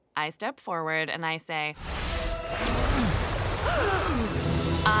I step forward and I say,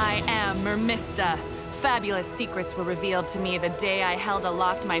 I am Mermista. Fabulous secrets were revealed to me the day I held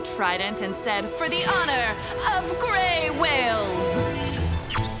aloft my trident and said, for the honor of Grey Whales!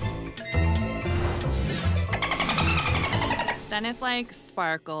 Then it's like,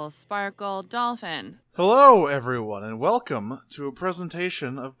 sparkle, sparkle, dolphin. Hello, everyone, and welcome to a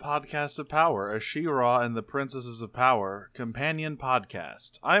presentation of Podcast of Power, a She-Ra and the Princesses of Power companion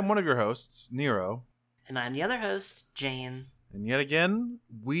podcast. I am one of your hosts, Nero. And I'm the other host, Jane. And yet again,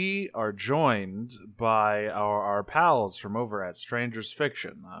 we are joined by our pals from over at Strangers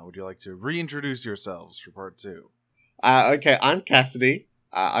Fiction. Would you like to reintroduce yourselves for part two? Okay, I'm Cassidy.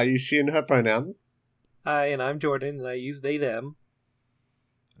 I use she and her pronouns. Hi, and I'm Jordan, and I use they, them.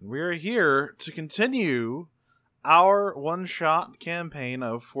 And we are here to continue our one-shot campaign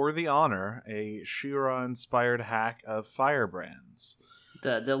of For the Honor, a She-Ra-inspired hack of Firebrands.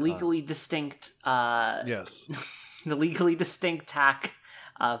 The legally distinct... Yes. The legally distinct hack.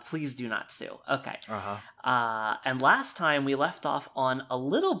 Please do not sue. Okay. Uh-huh. And last time we left off on a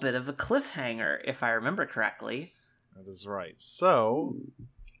little bit of a cliffhanger, if I remember correctly. That is right. So...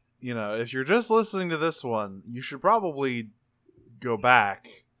 You know, if you're just listening to this one, you should probably go back.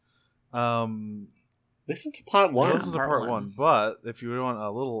 Listen to part one. Listen to part one. But if you want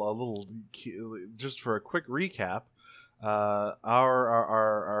a little, just for a quick recap,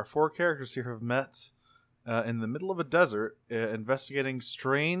 our four characters here have met in the middle of a desert, investigating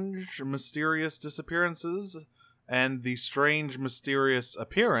strange, mysterious disappearances and the strange, mysterious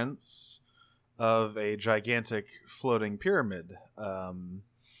appearance of a gigantic floating pyramid.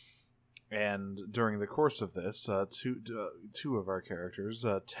 And during the course of this, two of our characters,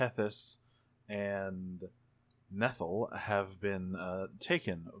 Tethys and Nethel, have been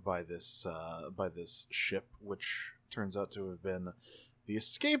taken by this ship, which turns out to have been the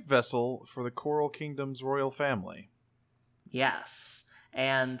escape vessel for the Coral Kingdom's royal family. Yes,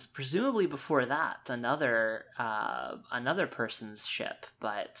 and presumably before that, another person's ship,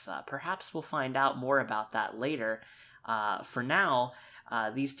 but perhaps we'll find out more about that later. For now...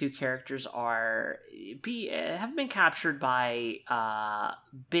 these two characters have been captured by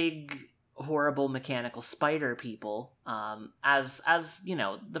big, horrible mechanical spider people, as you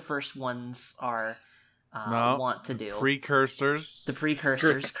know, the first ones are want to do. Precursors. The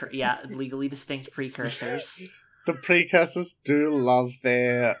precursors, legally distinct precursors. The precursors do love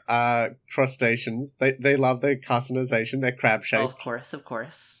their crustaceans. They love their carcinization, their crab-shaped. Oh, of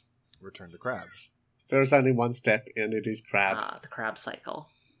course. Return to crab. There's only one step, and it is crab. The crab cycle.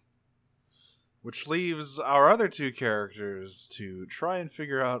 Which leaves our other two characters to try and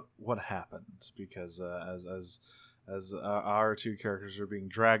figure out what happened, because as our two characters are being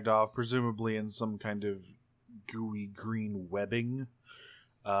dragged off, presumably in some kind of gooey green webbing,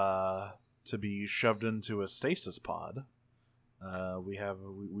 to be shoved into a stasis pod,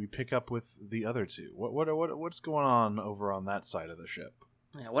 we pick up with the other two. What's going on over on that side of the ship?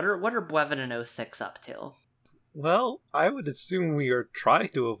 Yeah, what are Blevin and 06 up to? Well, I would assume we are trying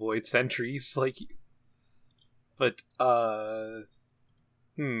to avoid sentries, but,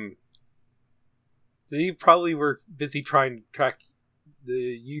 They probably were busy trying to track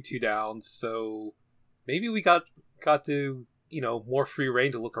you two down, so maybe we got to, more free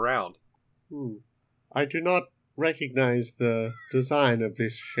reign to look around. I do not recognize the design of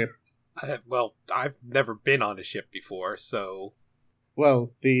this ship. I've never been on a ship before, so...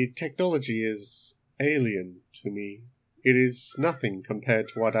 Well, the technology is alien to me. It is nothing compared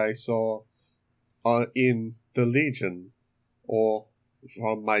to what I saw in the Legion, or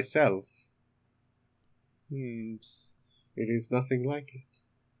from myself. It is nothing like it.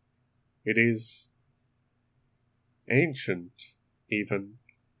 It is ancient, even.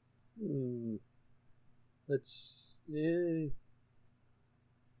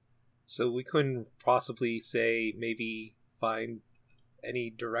 So we couldn't possibly say maybe find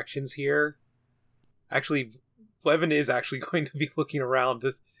any directions here. Actually, Blevin is actually going to be looking around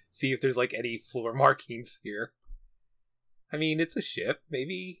to see if there's any floor markings here. I mean, it's a ship.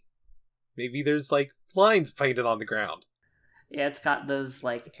 Maybe there's lines painted on the ground. Yeah, it's got those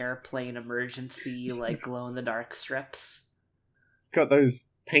airplane emergency glow in the dark strips. It's got those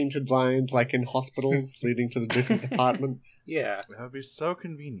painted lines in hospitals leading to the different departments. Yeah, that would be so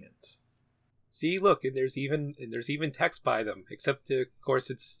convenient. See, look, and there's even text by them, except of course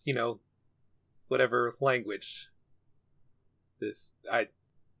it's, whatever language. I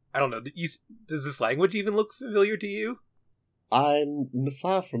don't know. Does this language even look familiar to you? I'm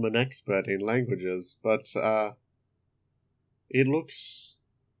far from an expert in languages, but it looks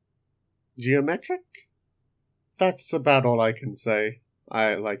geometric? That's about all I can say.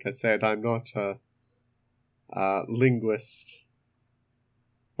 Like I said, I'm not a linguist.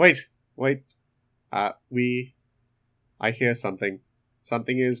 Wait. I hear something.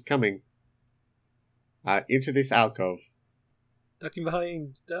 Something is coming. Into this alcove. Ducking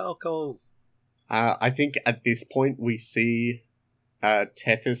behind the alcove. I think at this point we see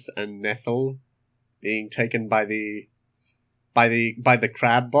Tethys and Nethel being taken by the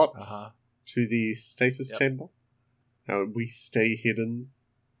crab bots to the stasis chamber. We stay hidden,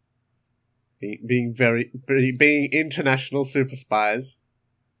 being international super spies.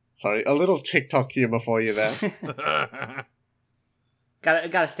 Sorry, a little TikTok humor for you there.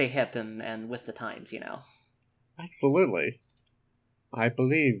 Gotta stay hip and with the times, Absolutely. I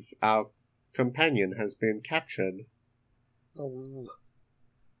believe our companion has been captured. Oh.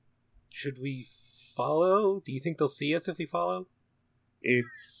 Should we follow? Do you think they'll see us if we follow?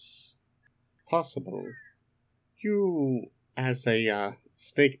 It's possible. You, as a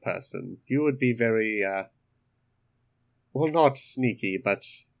snake person, you would be very, well, not sneaky, but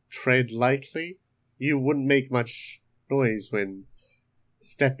tread lightly. You wouldn't make much noise when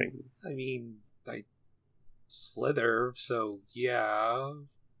stepping. I mean, I slither, so yeah.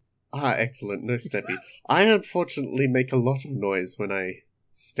 Excellent, no steppy. I unfortunately make a lot of noise when I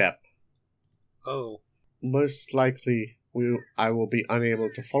step. Oh. Most likely, I will be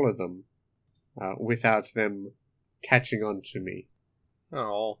unable to follow them without them catching on to me.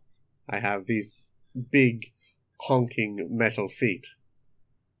 Oh. I have these big, honking metal feet.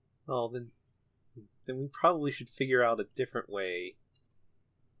 Oh, then we probably should figure out a different way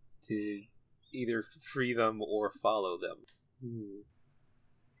to either free them or follow them.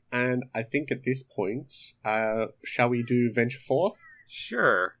 And I think at this point, shall we do venture forth?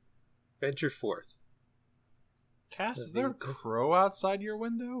 Sure. Venture forth. Cass, is there a crow outside your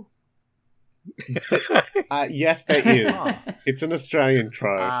window? Yes, there is. It's an Australian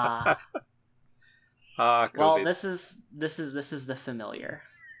crow. Well, this is the familiar.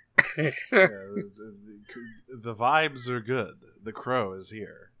 The vibes are good. The crow is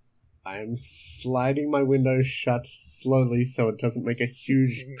here. I am sliding my window shut slowly so it doesn't make a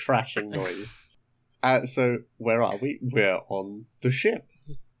huge crashing noise. So, where are we? We're on the ship.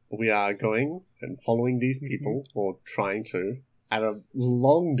 We are going and following these people, or trying to, at a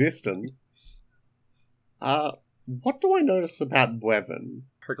long distance. What do I notice about Bwevin?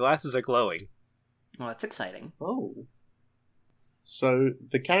 Her glasses are glowing. Well, that's exciting. Oh. So,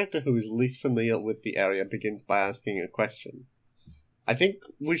 the character who is least familiar with the area begins by asking a question. I think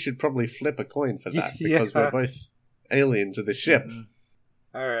we should probably flip a coin for that, because we're both alien to the ship.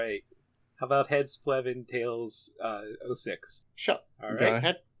 Alright. How about heads, Bwevin, tails, 06? Sure. All Go right.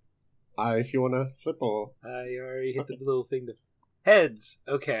 ahead. If you want to flip or... I already hit the little thing. Heads!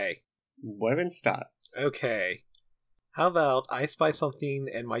 Okay. Bwevin starts. Okay. How about I spy something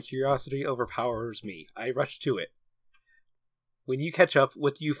and my curiosity overpowers me. I rush to it. When you catch up,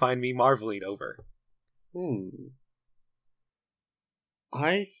 what do you find me marveling over?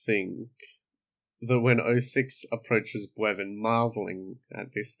 I think that when 06 approaches Bwevin marveling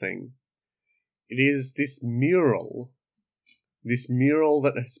at this thing, it is this mural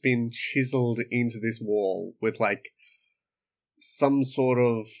that has been chiseled into this wall with, like, some sort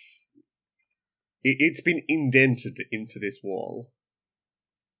of... It's been indented into this wall.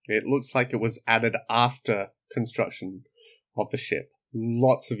 It looks like it was added after construction of the ship,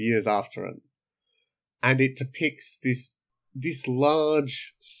 lots of years after it. And it depicts this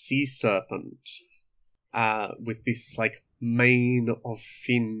large sea serpent with this, like, mane of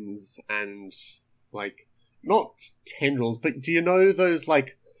fins and, like, not tendrils, but do you know those,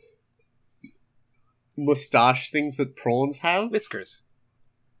 like, moustache things that prawns have? Whiskers.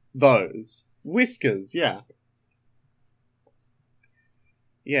 Those. Whiskers, yeah.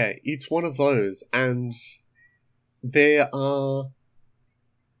 Yeah, it's one of those, and there are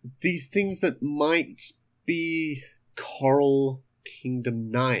these things that might be Coral Kingdom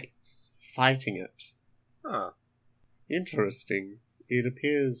Knights fighting it. Huh. Interesting. It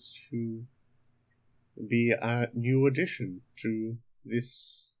appears to be a new addition to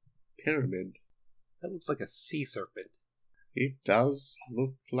this pyramid. That looks like a sea serpent. It does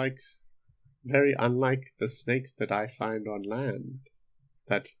look like very unlike the snakes that I find on land.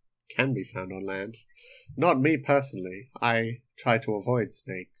 That can be found on land. Not me personally. I try to avoid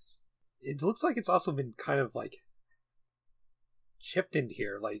snakes. It looks like it's also been kind of, like, chipped into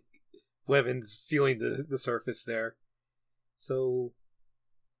here. Like, Bwevin's feeling the surface there. So,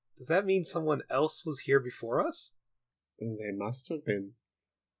 does that mean someone else was here before us? They must have been.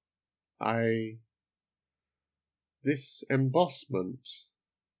 This embossment,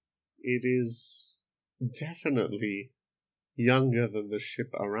 it is definitely younger than the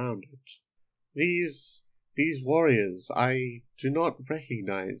ship around it. These warriors, I do not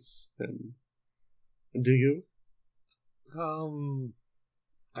recognize them. Do you? I'm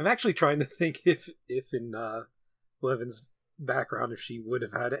actually trying to think if in Levin's background, if she would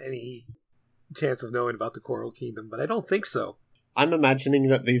have had any chance of knowing about the Coral Kingdom, but I don't think so. I'm imagining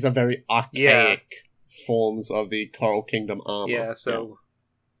that these are very archaic forms of the Coral Kingdom armor. Yeah, so...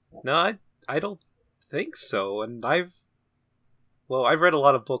 No, I don't think so, and I've read a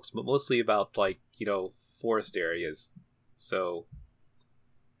lot of books, but mostly about, like, you know, forest areas, so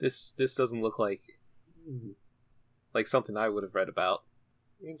this doesn't look like something I would have read about.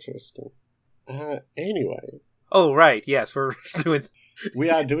 Interesting. Anyway. Oh, right, yes, we're doing... we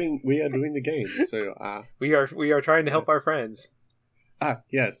are doing the game, so, We are trying to help our friends.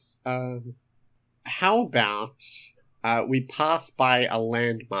 Yes. How about, we pass by a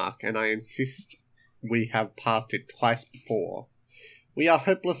landmark, and I insist we have passed it twice before. We are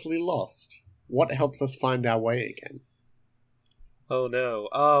hopelessly lost. What helps us find our way again? Oh no.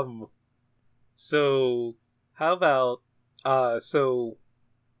 So how about so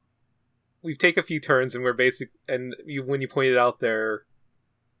we take a few turns and we're when you pointed out there,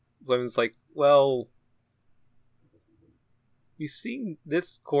 Lemon's like, well, you've seen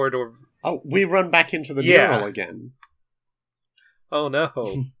this corridor. Oh, we run back into the mural again. Oh no.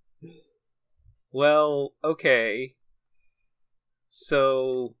 Well, okay.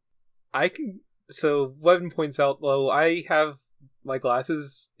 So Levin points out, well, I have my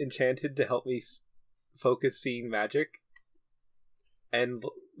glasses enchanted to help me focus seeing magic, and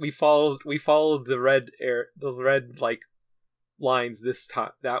we followed the red like lines this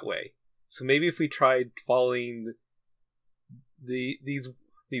time that way. So maybe if we tried following these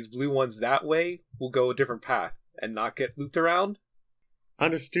blue ones that way, we'll go a different path and not get looped around.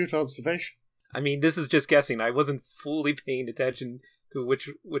 An astute observation. I mean, this is just guessing. I wasn't fully paying attention to which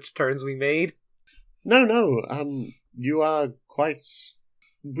turns we made. No. You are quite...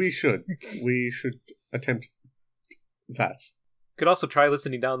 We should attempt that. Could also try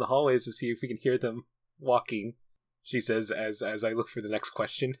listening down the hallways to see if we can hear them walking, she says as I look for the next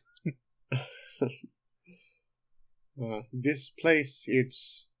question. This place, it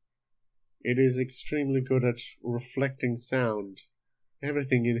is extremely good at reflecting sound.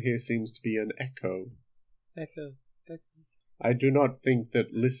 Everything in here seems to be an echo. Echo. I do not think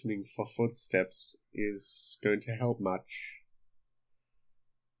that listening for footsteps is going to help much.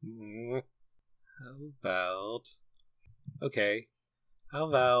 How about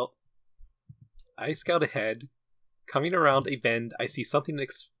I scout ahead. Coming around a bend, I see something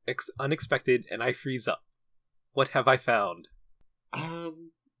unexpected and I freeze up. What have I found? I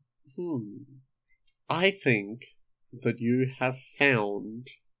think that you have found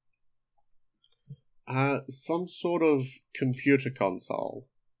some sort of computer console.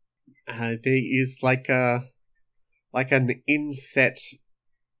 There is like an inset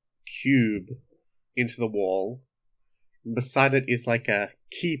cube into the wall. Beside it is like a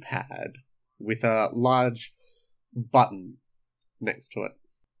keypad with a large button next to it.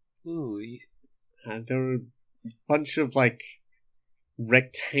 Ooh. And there are a bunch of like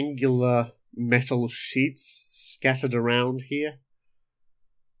rectangular metal sheets scattered around here.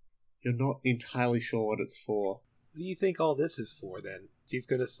 You're not entirely sure what it's for. What do you think all this is for, then? She's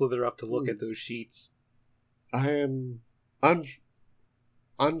going to slither up to look at those sheets. I am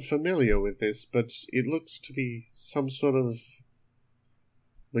unfamiliar with this, but it looks to be some sort of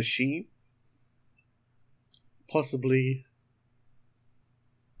machine. Possibly,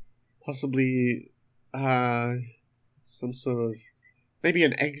 some sort of, maybe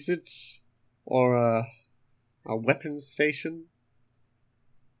an exit or a weapons station.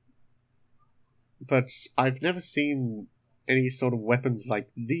 But I've never seen any sort of weapons like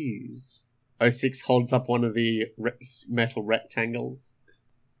these. 06 holds up one of the metal rectangles.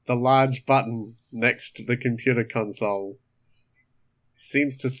 The large button next to the computer console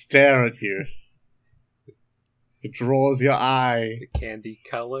seems to stare at you. It draws your eye. The candy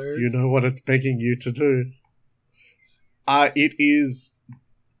color. You know what it's begging you to do. It is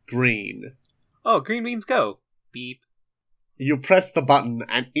green. Oh, green means go. Beep. You press the button,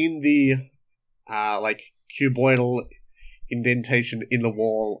 and in the cuboidal indentation in the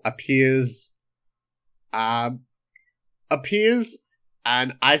wall appears an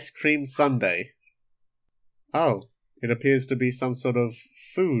ice cream sundae. Oh, it appears to be some sort of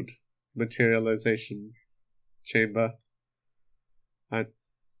food materialization chamber. I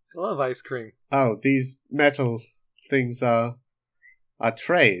love ice cream. Oh, these metal things are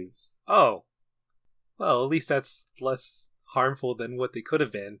trays. Oh. Well, at least that's less harmful than what they could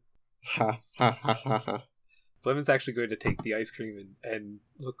have been. Ha ha ha ha ha. Blevin's actually going to take the ice cream and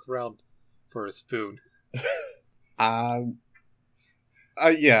look around for a spoon. Yeah,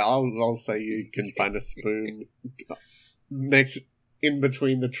 I'll say you can find a spoon next in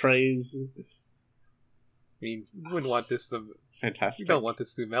between the trays. I mean, you wouldn't want this to... Fantastic. You don't want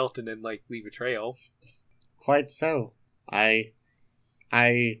this to melt and then, like, leave a trail. Quite so. I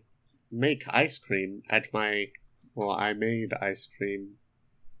make ice cream at my... Well, I made ice cream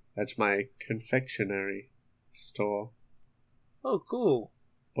at my confectionery store Oh, cool.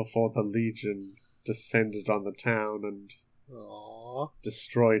 before the Legion descended on the town and Aww.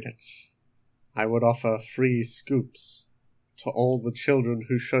 destroyed it. I would offer free scoops to all the children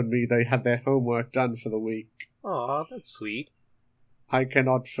who showed me they had their homework done for the week. Aw, that's sweet. I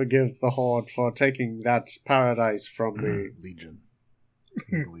cannot forgive the Horde for taking that paradise from me. Legion.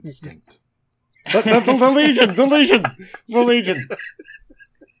 Legally distinct. The Legion! The Legion! The Legion!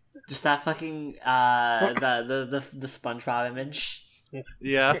 Just that fucking the SpongeBob image.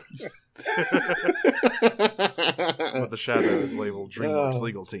 Yeah. With the shadow is labeled DreamWorks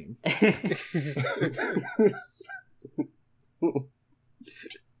legal team.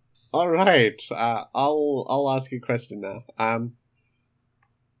 All right. I'll ask a question now.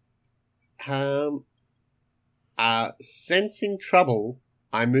 Sensing trouble,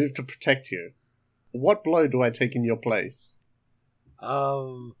 I move to protect you. What blow do I take in your place?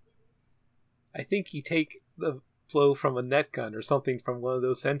 I think you take the blow from a net gun or something from one of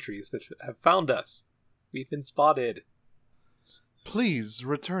those sentries that have found us. We've been spotted. Please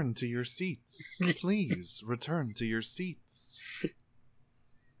return to your seats. Please return to your seats.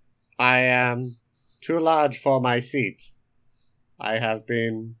 I am too large for my seat. I have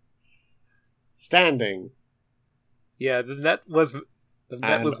been standing. Yeah, the net was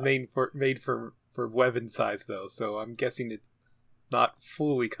And- made for weapon size though, so I'm guessing it's not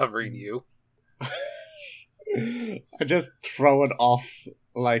fully covering you. I just throw it off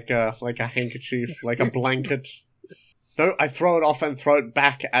like a handkerchief, like a blanket. No, I throw it off and throw it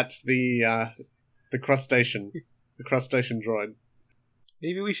back at the crustacean droid.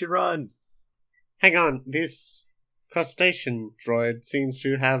 Maybe we should run. Hang on, this crustacean droid seems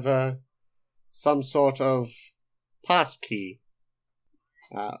to have some sort of pass key.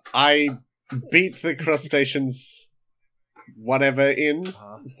 I beat the crustacean's whatever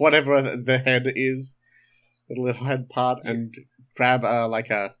whatever the head is, the little head part, and grab like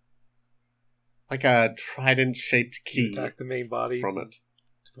a trident-shaped You key attack the main body from it.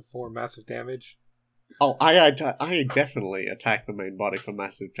 to perform massive damage. Oh, I definitely attack the main body for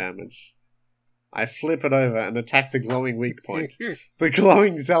massive damage. I flip it over and attack the glowing weak point. The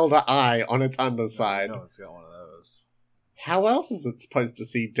glowing Zelda eye on its underside. No, it's got one of those. How else is it supposed to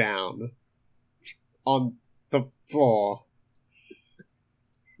see down on the floor?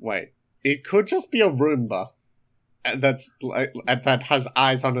 Wait, it could just be a Roomba that has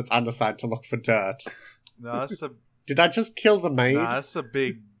eyes on its underside to look for dirt. No, Did I just kill the maid? that's a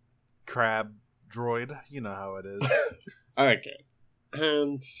big crab droid. You know how it is. Okay,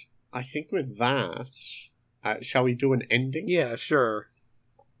 and I think with that, shall we do an ending? Yeah, sure.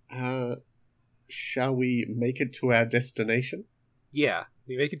 Shall we make it to our destination? Yeah,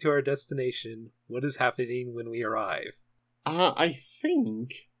 we make it to our destination. What is happening when we arrive? I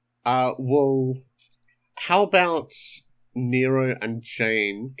think, how about Nero and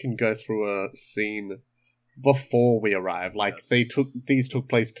Jane can go through a scene before we arrive? Like, Yes. these took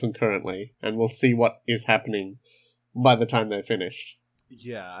place concurrently, and we'll see what is happening by the time they're finished.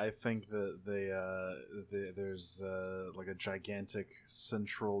 Yeah, I think that there's like a gigantic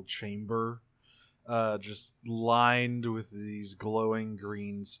central chamber, just lined with these glowing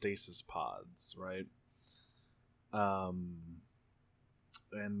green stasis pods, right?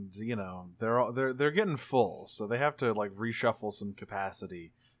 And you know they're getting full, so they have to like reshuffle some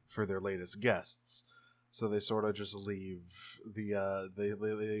capacity for their latest guests. So they sort of just leave they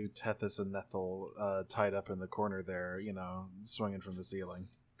leave Tethys and Nethel tied up in the corner there, you know, swinging from the ceiling.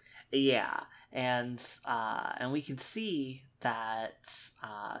 Yeah, and we can see that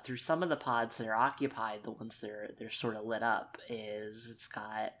through some of the pods that are occupied, the ones that they're sort of lit up, it's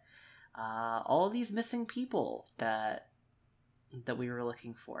got all of these missing people that we were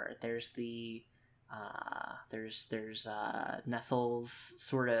looking for. There's the there's Nethel's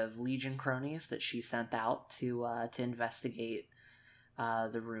sort of Legion cronies that she sent out to investigate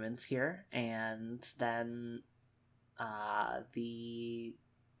the ruins here, and then the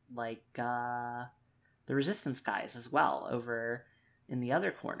Resistance guys as well over in the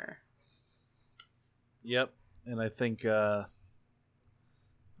other corner. Yep, and I think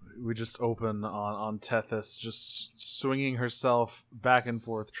we just open on Tethys just swinging herself back and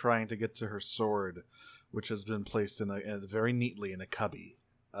forth, trying to get to her sword, which has been placed in a very neatly in a cubby,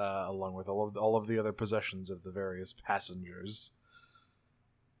 along with all of the other possessions of the various passengers.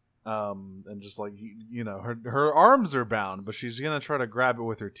 And just like, you know, her arms are bound, but she's gonna try to grab it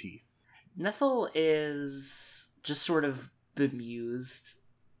with her teeth. Nethel is just sort of bemused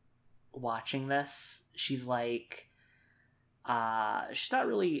watching this. She's like, she's not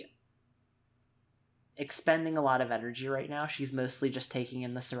really expending a lot of energy right now. She's mostly just taking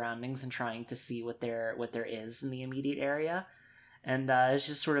in the surroundings and trying to see what there is in the immediate area. And it's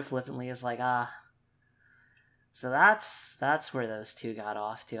just sort of flippantly is like, so that's where those two got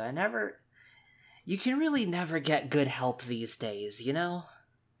off to. You can really never get good help these days, you know?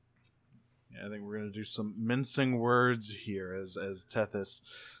 Yeah, I think we're going to do some mincing words here as Tethys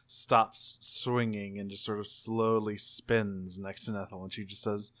stops swinging and just sort of slowly spins next to Nethel, and she just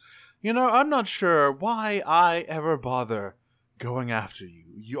says, you know, I'm not sure why I ever bother going after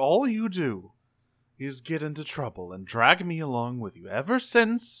you. All you do is get into trouble and drag me along with you ever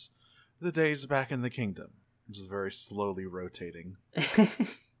since the days back in the kingdom. Just very slowly rotating.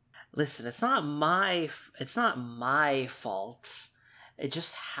 Listen, it's not my fault. It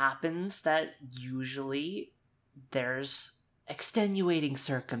just happens that usually there's extenuating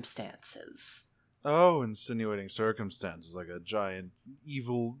circumstances. Oh, insinuating circumstances, like a giant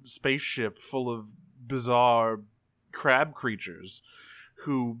evil spaceship full of bizarre crab creatures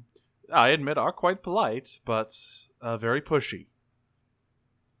who, I admit, are quite polite, but very pushy.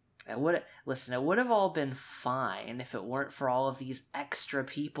 It would have all been fine if it weren't for all of these extra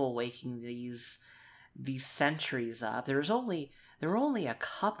people waking these sentries up. There were only a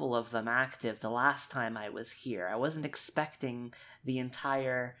couple of them active the last time I was here. I wasn't expecting the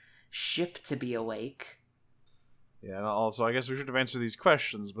entire ship to be awake. Yeah, and also, I guess we should have answered these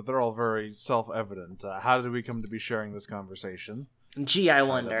questions, but they're all very self-evident. How did we come to be sharing this conversation? Gee, I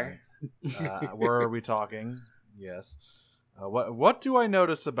wonder. Where are we talking? Yes. What do I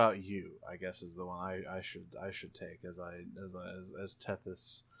notice about you? I guess is the one I should take as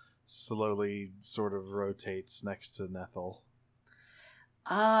Tethys slowly sort of rotates next to Nethel.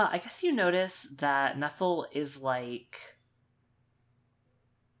 I guess you notice that Nethel is like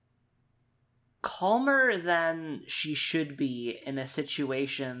calmer than she should be in a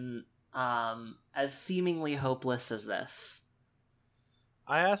situation as seemingly hopeless as this.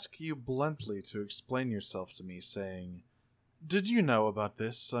 I ask you bluntly to explain yourself to me, saying, did you know about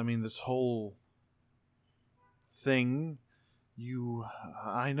this? I mean, this whole thing.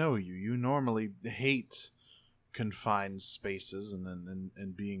 I know you. You normally hate confined spaces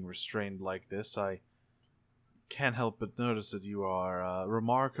and being restrained like this. I can't help but notice that you are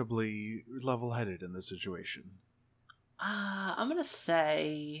remarkably level-headed in this situation. I'm gonna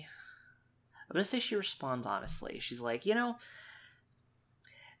say she responds honestly. She's like, you know,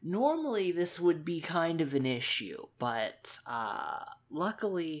 normally this would be kind of an issue, but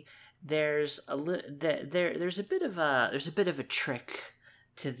luckily there's a bit of a trick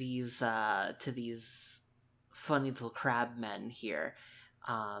to these funny little crab men here.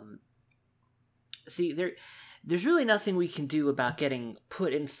 See, there's really nothing we can do about getting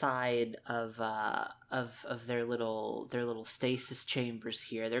put inside of their little stasis chambers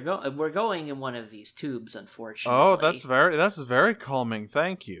here. We're going in one of these tubes, unfortunately. Oh, that's very calming.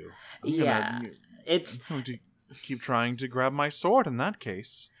 Thank you. I'm going to keep trying to grab my sword in that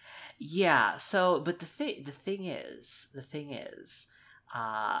case. Yeah. So, but the thing is,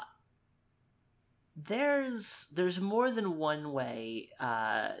 there's more than one way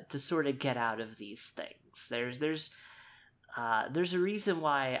to sort of get out of these things. There's a reason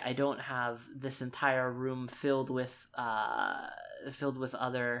why I don't have this entire room filled with other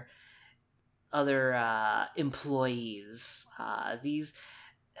employees. These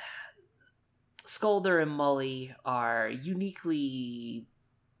Skulder and Mully are uniquely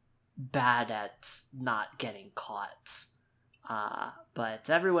bad at not getting caught. But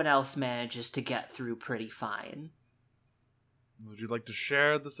everyone else manages to get through pretty fine. Would you like to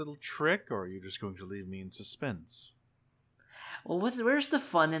share this little trick, or are you just going to leave me in suspense? Well, where's the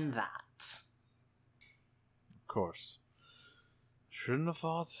fun in that? Of course. Shouldn't have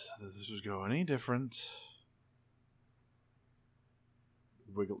thought that this would go any different.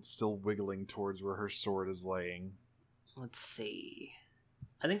 Still wiggling towards where her sword is laying. Let's see.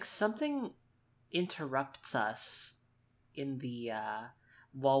 I think something interrupts us in the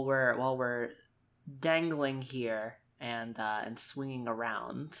while we're dangling here and swinging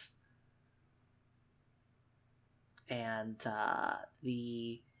around, and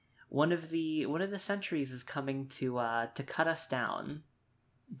one of the sentries is coming to cut us down.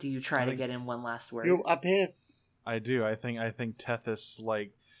 Do you try to get in one last word? You up here? I do. I think Tethys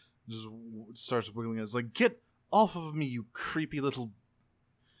just starts wiggling. It's like, get off of me, you creepy little...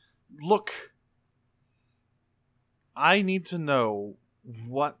 Look! I need to know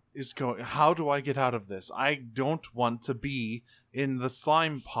what is going... How do I get out of this? I don't want to be in the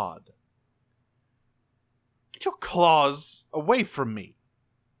slime pod. Get your claws away from me.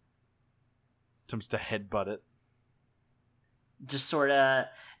 Attempts to headbutt it. Just sort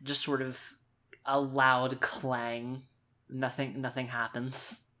of a loud clang. Nothing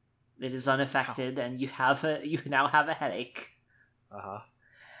happens. It is unaffected, and you now have a headache.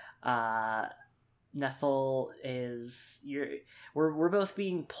 Nethel is we're both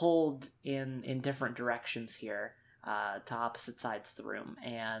being pulled in different directions here, to opposite sides of the room,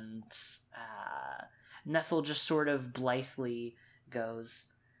 and Nethel just sort of blithely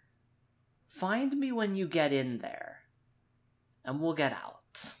goes, "Find me when you get in there, and we'll get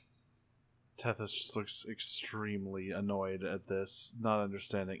out." Tethys just looks extremely annoyed at this, not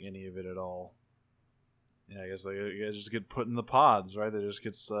understanding any of it at all. Yeah, I guess they just get put in the pods, right? They just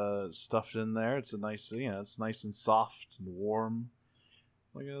get stuffed in there. It's a nice, it's nice and soft and warm.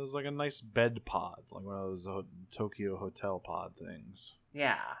 It's like a nice bed pod, like one of those Tokyo hotel pod things.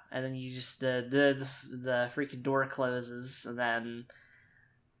 Yeah, and then you just the freaking door closes, and then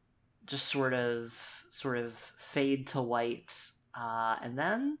just sort of fade to white, and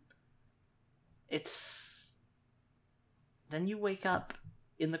then then you wake up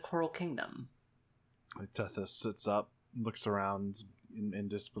in the Coral Kingdom. Tethys sits up, looks around in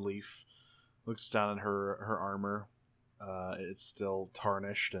disbelief, looks down at her armor. It's still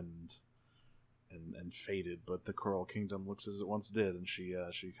tarnished and faded, but the Coral Kingdom looks as it once did, and she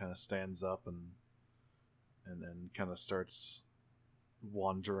kind of stands up and kind of starts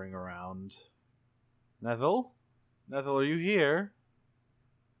wandering around. Nethel, are you here?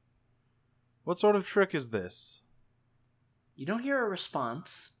 What sort of trick is this? You don't hear a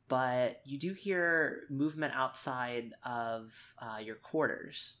response, but you do hear movement outside of your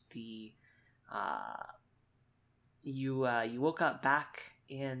quarters. You woke up back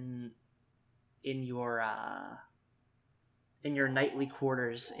in your nightly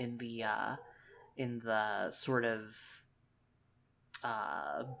quarters in the sort of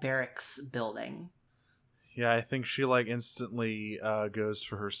barracks building. Yeah, I think she instantly goes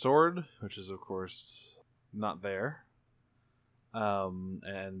for her sword, which is of course not there.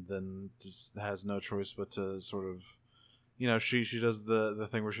 And then just has no choice but to sort of, she does the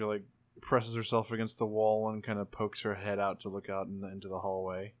thing where she presses herself against the wall and kind of pokes her head out to look out into the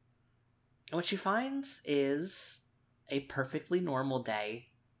hallway. And what she finds is a perfectly normal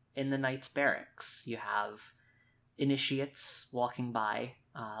day in the Knights' barracks. You have initiates walking by,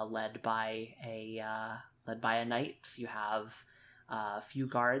 led by a knight. You have a few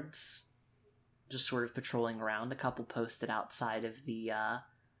guards just sort of patrolling around, a couple posted outside of the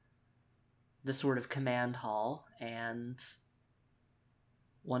sort of command hall, and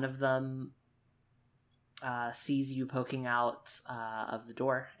one of them sees you poking out of the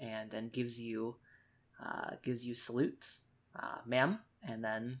door and gives you salute, ma'am, and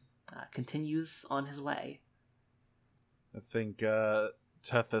then continues on his way. I think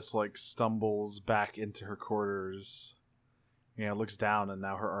Tethys stumbles back into her quarters. Looks down, and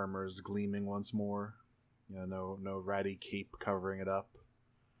now her armor is gleaming once more. No ratty cape covering it up.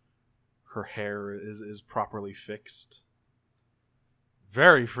 Her hair is properly fixed.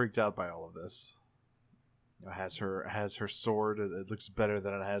 Very freaked out by all of this. Has her sword. It looks better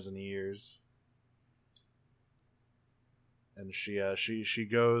than it has in years. And she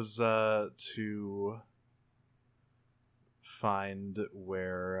goes to find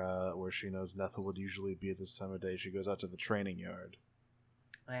where she knows Nethel would usually be at this time of day. She goes out to the training yard,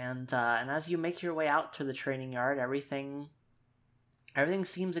 and as you make your way out to the training yard, everything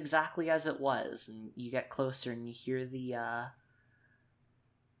seems exactly as it was, and you get closer and you hear the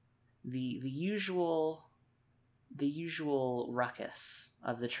usual ruckus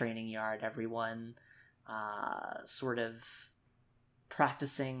of the training yard. Everyone sort of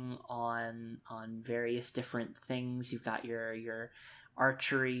practicing on various different things. You've got your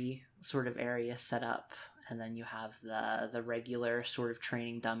archery sort of area set up, and then you have the regular sort of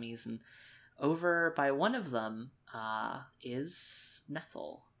training dummies, and over by one of them is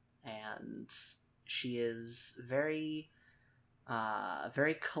Nethel, and she is very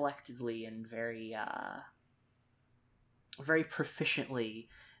very collectedly and very proficiently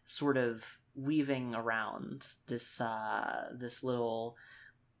sort of weaving around this little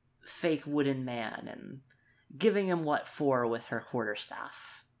fake wooden man and giving him what for with her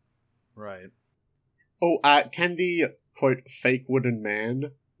quarterstaff. Right. Oh, can the quote fake wooden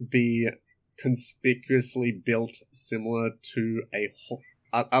man be conspicuously built similar to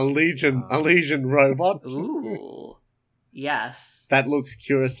A Legion robot Ooh. Yes. that looks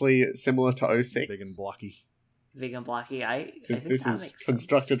curiously similar to 06. Big and blocky. Big and blocky. I Since think this that is makes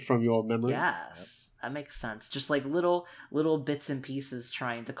constructed sense. from your memories. Yes, that makes sense. Just like little bits and pieces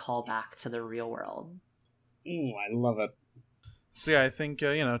trying to call back to the real world. I love it. So yeah, I think,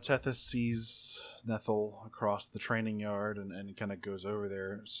 Tethys sees Nethel across the training yard and kind of goes over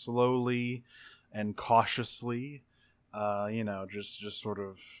there slowly and cautiously, just sort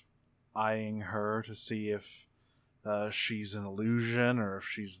of eyeing her to see if she's an illusion or if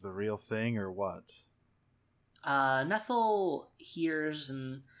she's the real thing or what. Nethel hears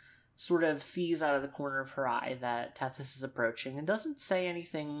and sort of sees out of the corner of her eye that Tethys is approaching and doesn't say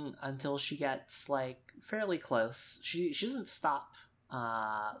anything until she gets, fairly close. She doesn't stop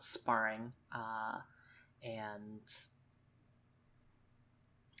sparring and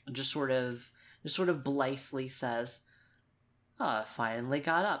just sort of blithely says, "Oh, finally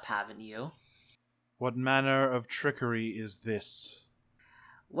got up, haven't you?" What manner of trickery is this?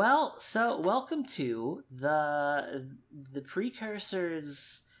 Well, so welcome to the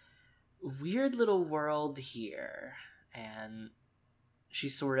Precursor's weird little world here, and she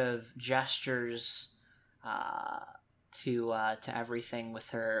sort of gestures to everything with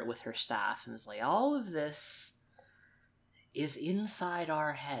her staff, and is like, all of this is inside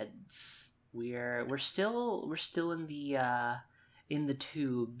our heads. We're still in the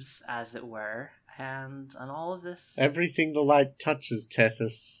tubes, as it were. And all of this, Everything the light touches,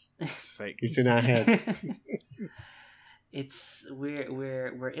 Tethys, It's fake. is in our heads.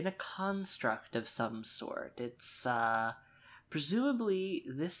 we're in a construct of some sort. It's presumably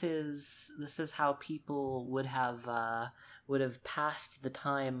this is how people would have passed the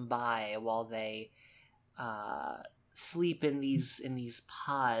time by while they sleep in these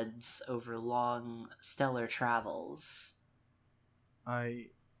pods over long stellar travels.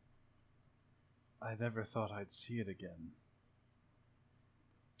 I never thought I'd see it again.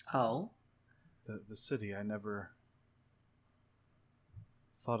 Oh? The city, I never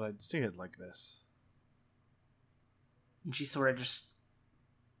thought I'd see it like this. And she sort of just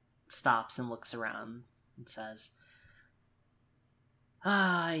stops and looks around and says,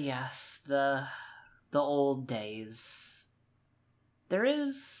 "Ah, yes, the old days. There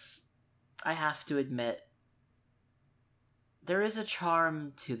is, I have to admit, there is a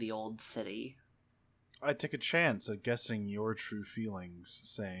charm to the old city." I take a chance at guessing your true feelings,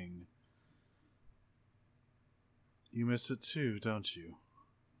 saying, "You miss it too, don't you?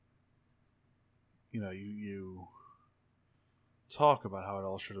 You talk about how it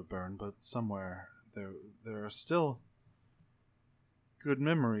all should have burned, but somewhere there are still good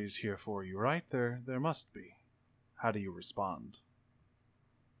memories here for you, right? There must be. How do you respond?"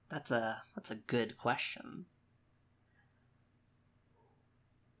 That's a good question.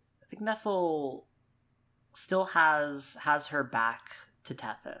 I think Nethel still has her back to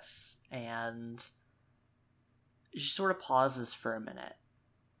Tethys, and she sort of pauses for a minute.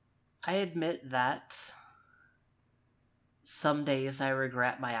 I admit that some days I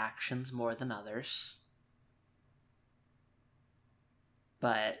regret my actions more than others.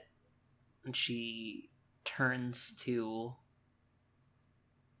 But she turns to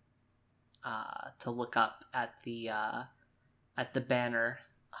look up at the banner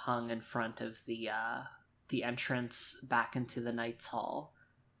hung in front of the entrance back into the Knight's Hall.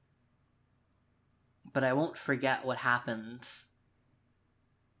 But I won't forget what happened.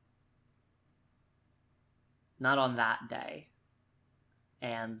 Not on that day.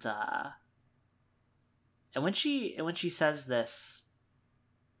 And when she says this,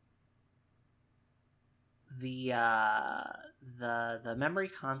 the memory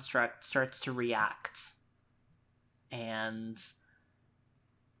construct starts to react, and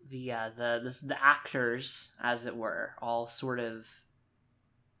the actors, as it were, all sort of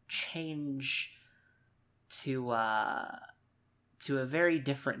change to a very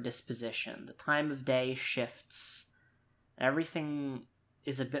different disposition. The time of day shifts. Everything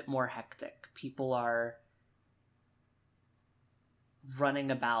is a bit more hectic. People are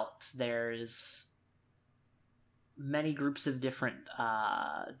running about. There's many groups of different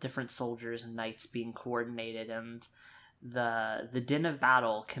soldiers and knights being coordinated, and the din of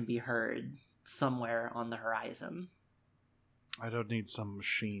battle can be heard somewhere on the horizon. I don't need some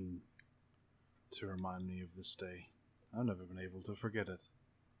machine to remind me of this day. I've never been able to forget it.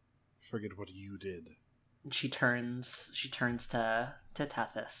 Forget what you did. And she turns to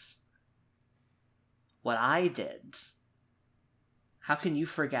Tethys. What I did? How can you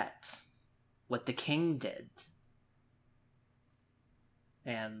forget what the king did?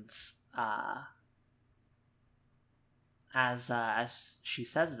 And as she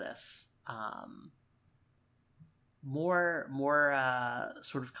says this, more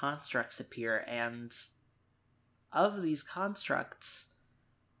sort of constructs appear, and of these constructs,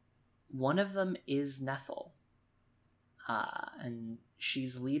 one of them is Nethel, and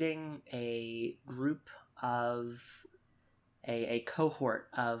she's leading a group of a cohort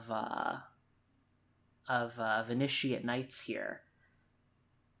of initiate knights here,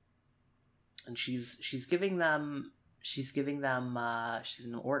 and she's giving them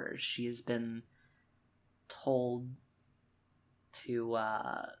orders. She has been told to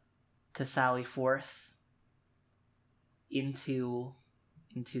sally forth into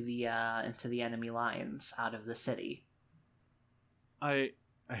the enemy lines out of the city. I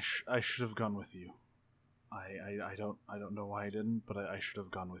should have gone with you. I don't know why I didn't, but I should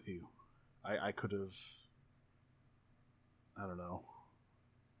have gone with you. I could have. I don't know.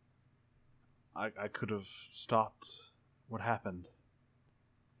 I could have stopped what happened.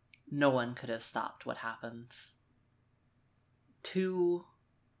 No one could have stopped what happened. 2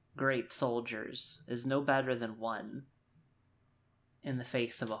 great soldiers is no better than 1 in the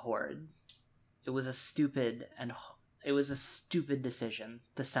face of a horde. It was a stupid decision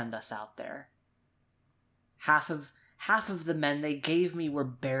to send us out there. Half of the men they gave me were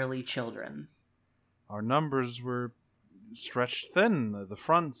barely children. Our numbers were stretched thin. The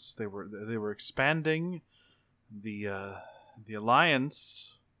fronts they were expanding. The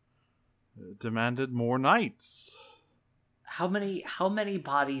alliance demanded more knights. How many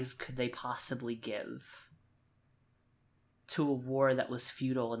bodies could they possibly give to a war that was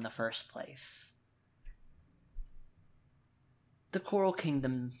futile in the first place? The Coral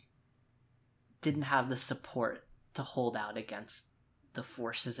Kingdom didn't have the support to hold out against the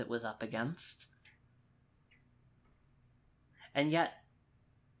forces it was up against. And yet,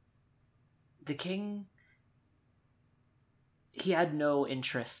 the king, he had no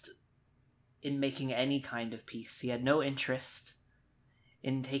interest in making any kind of peace. He had no interest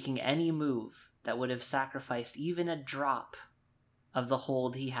in taking any move that would have sacrificed even a drop of the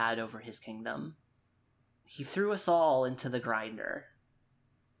hold he had over his kingdom. He threw us all into the grinder.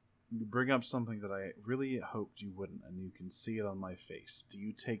 You bring up something that I really hoped you wouldn't, and you can see it on my face. Do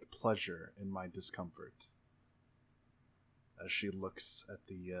you take pleasure in my discomfort? As she looks at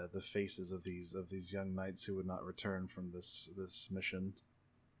the faces of these young knights who would not return from this mission.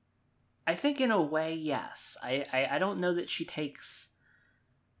 I think in a way, yes. I don't know that she takes...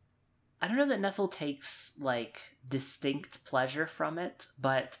 I don't know that Nethel takes, like, distinct pleasure from it,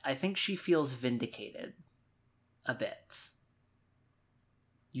 but I think she feels vindicated a bit.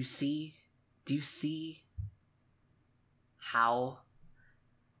 Do you see how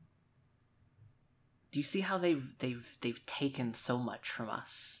they've taken so much from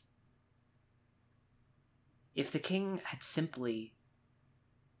us? If the king had simply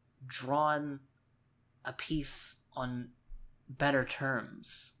drawn a peace on better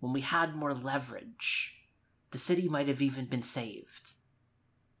terms, when we had more leverage, the city might have even been saved.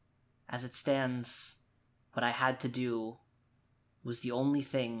 As it stands, what I had to do was the only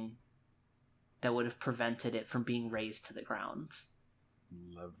thing that would have prevented it from being razed to the ground.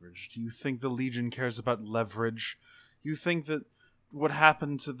 Leverage. Do you think the Legion cares about leverage? You think that what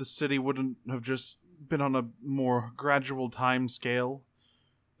happened to the city wouldn't have just been on a more gradual time scale?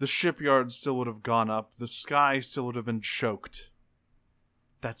 The shipyard still would have gone up. The sky still would have been choked.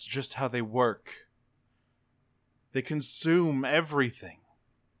 That's just how they work. They consume everything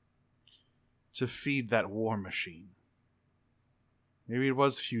to feed that war machine. Maybe it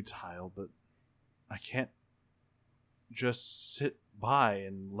was futile, but I can't just sit by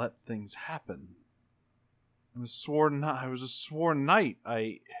and let things happen. I was a sworn knight.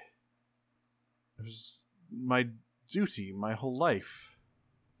 It was my duty my whole life.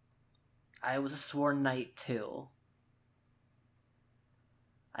 I was a sworn knight too.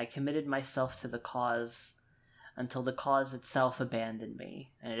 I committed myself to the cause until the cause itself abandoned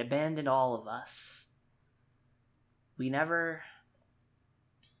me, and it abandoned all of us. We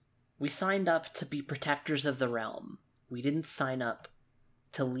signed up to be protectors of the realm. We didn't sign up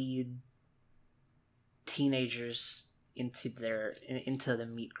to lead teenagers into the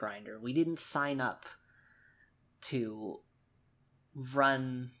meat grinder. We didn't sign up to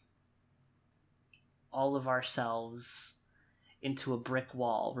run all of ourselves into a brick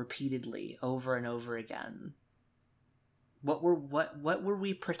wall repeatedly over and over again. What were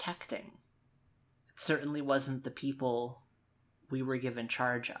we protecting? It certainly wasn't the people we were given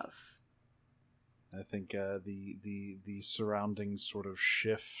charge of. I think the surroundings sort of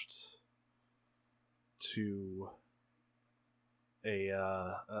shift to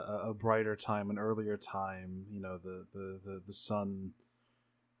a brighter time, an earlier time. You know, the sun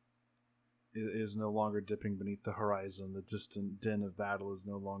is no longer dipping beneath the horizon. The distant din of battle is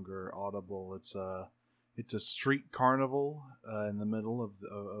no longer audible. It's a street carnival in the middle of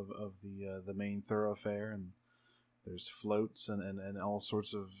the main thoroughfare, and there's floats and all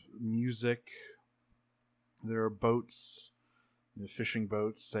sorts of music. There are boats, fishing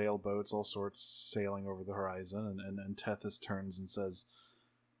boats, sailboats, all sorts sailing over the horizon, and Tethys turns and says,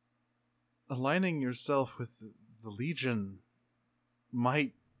 "Aligning yourself with the Legion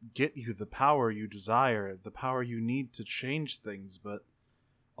might get you the power you desire, the power you need to change things, but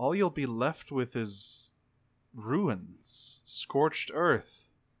all you'll be left with is ruins, scorched earth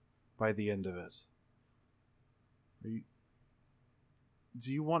by the end of it.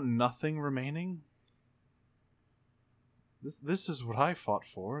 Do you want nothing remaining? This is what I fought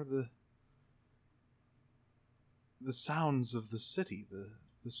for, the sounds of the city,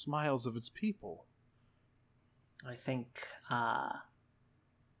 the smiles of its people." I think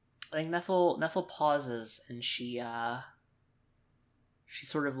Nethel pauses, and she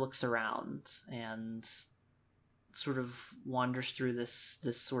sort of looks around and sort of wanders through this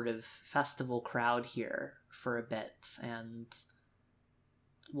sort of festival crowd here for a bit, and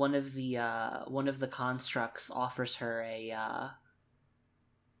one of the constructs offers her a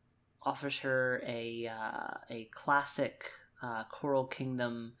classic Coral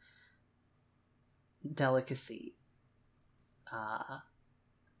Kingdom delicacy.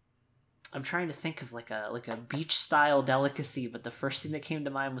 I'm trying to think of like a beach style delicacy, but the first thing that came to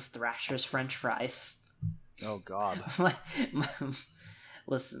mind was Thrasher's French fries. Oh God!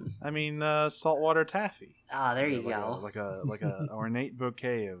 Listen, I mean, saltwater taffy. Ah, there you go. Like a ornate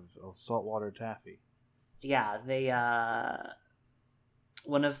bouquet of saltwater taffy. Yeah, they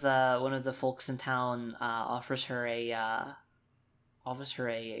one of the folks in town offers her a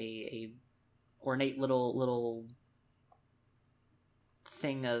ornate little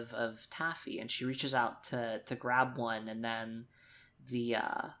thing of taffy, and she reaches out to grab one, and then the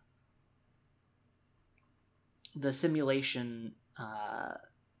simulation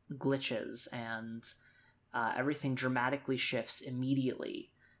glitches, and everything dramatically shifts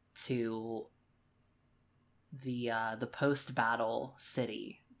immediately to the post-battle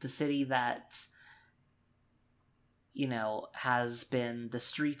city, the city that, you know, has been, the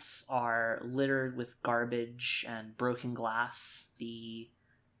streets are littered with garbage and broken glass. The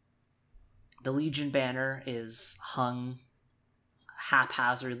Legion banner is hung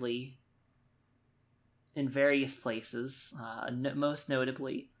haphazardly in various places, most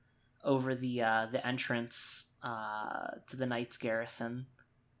notably over the entrance to the Knights Garrison,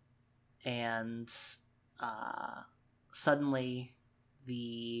 and suddenly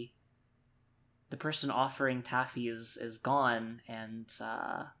the person offering taffy is gone, and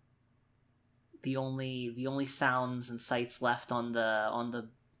the only sounds and sights left on the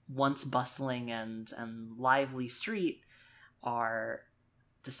once bustling and lively street are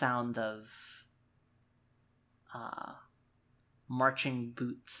the sound of marching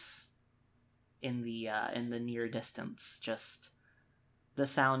boots in the near distance, just the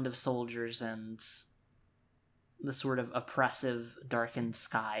sound of soldiers and the sort of oppressive darkened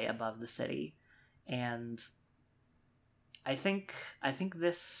sky above the city. And I think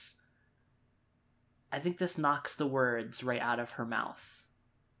this knocks the words right out of her mouth.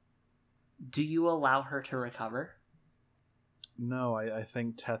 Do you allow her to recover? No, I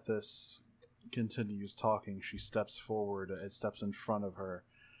think Tethys continues talking. She steps forward, steps in front of her,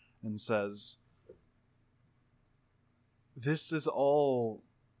 and says, "This is all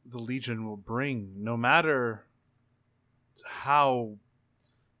the Legion will bring, no matter how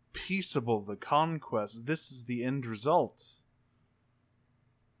peaceable the conquest. This is the end result.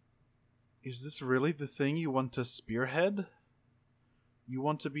 Is this really the thing you want to spearhead? You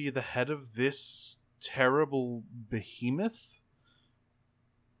want to be the head of this terrible behemoth?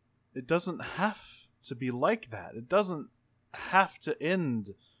 It doesn't have to be like that. It doesn't have to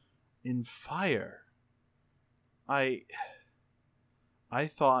end in fire. I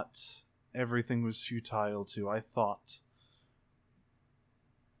thought everything was futile too. I thought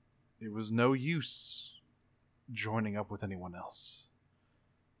it was no use joining up with anyone else.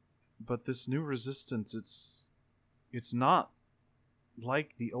 But this new resistance, it's not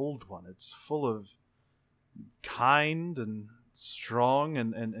like the old one. It's full of kind and strong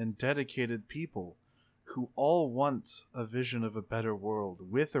and dedicated people who all want a vision of a better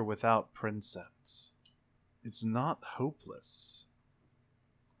world, with or without Princeps. It's not hopeless.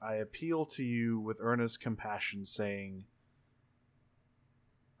 I appeal to you with earnest compassion, saying,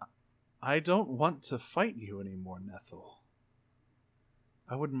 I don't want to fight you anymore, Nethel.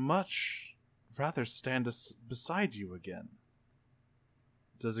 I would much rather stand beside you again.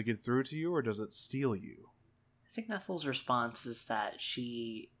 Does it get through to you, or does it steal you? I think Nethel's response is that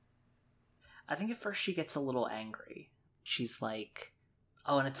I think at first she gets a little angry. She's like,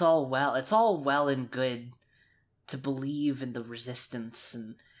 oh, and it's all well and good to believe in the resistance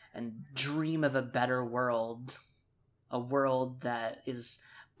and dream of a better world. A world that is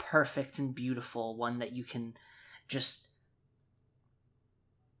perfect and beautiful, one that you can just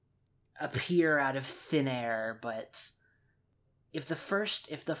appear out of thin air, but if the first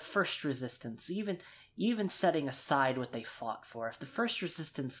resistance, even setting aside what they fought for, if the first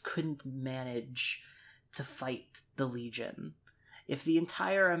resistance couldn't manage to fight the Legion, if the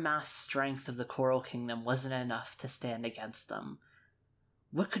entire amassed strength of the Coral Kingdom wasn't enough to stand against them,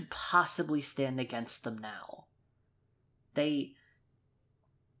 what could possibly stand against them now? They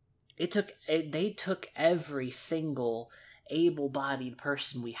took every single able-bodied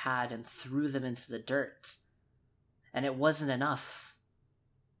person we had and threw them into the dirt, and it wasn't enough.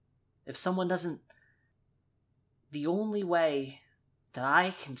 If someone doesn't... The only way that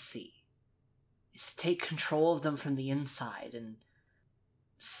I can see is to take control of them from the inside and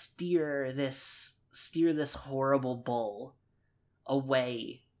steer this horrible bull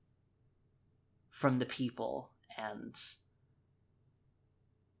away from the people and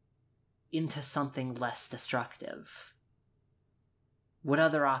into something less destructive. What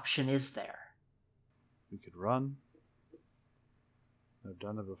other option is there? We could run. I've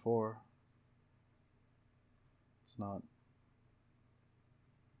done it before. It's not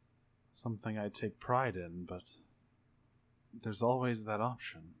something I take pride in, but there's always that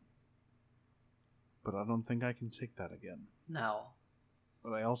option. But I don't think I can take that again. No.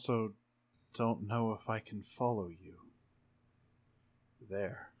 But I also don't know if I can follow you.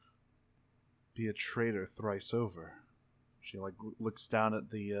 There. Be a traitor thrice over. She looks down at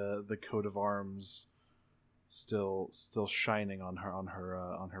the coat of arms, still shining on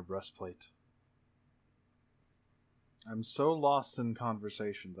her breastplate. I'm so lost in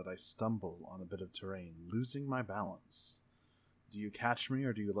conversation that I stumble on a bit of terrain, losing my balance. Do you catch me,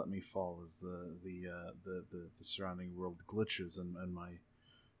 or do you let me fall as the surrounding world glitches and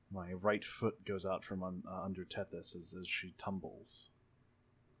my right foot goes out from under Tethys as she tumbles?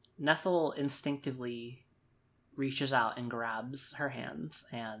 Nethel instinctively reaches out and grabs her hands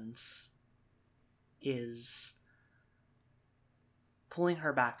and is pulling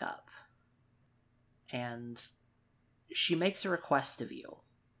her back up. And she makes a request of you.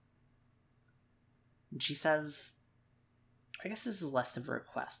 And she says, I guess this is less of a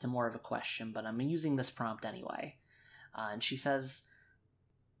request and more of a question, but I'm using this prompt anyway. And she says,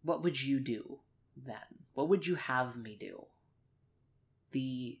 what would you do then? What would you have me do?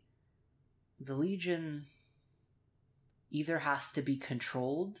 The Legion either has to be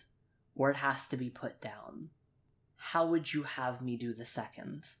controlled or it has to be put down. How would you have me do the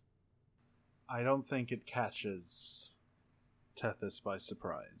second? I don't think it catches Tethys by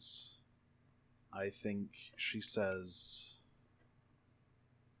surprise. I think she says,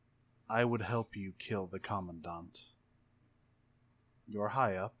 I would help you kill the Commandant. You're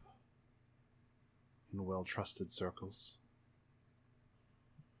high up in well-trusted circles.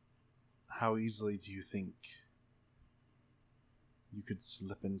 How easily do you think you could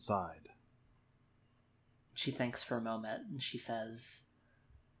slip inside? She thinks for a moment, and she says,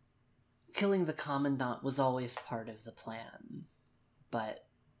 killing the Commandant was always part of the plan, but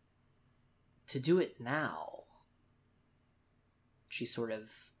to do it now... She sort of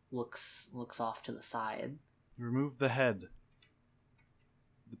looks off to the side. Remove the head.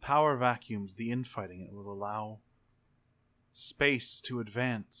 The power vacuums the infighting. It will allow space to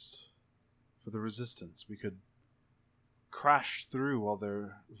advance for the resistance. We could crash through while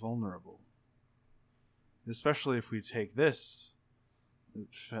they're vulnerable. Especially if we take this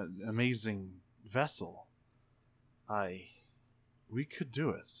amazing vessel. We could do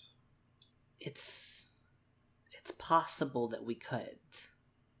it. It's possible that we could.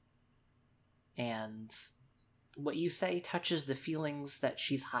 And what you say touches the feelings that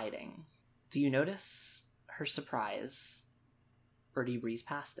she's hiding. Do you notice her surprise? Or do you breeze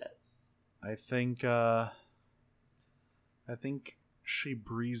past it? I think she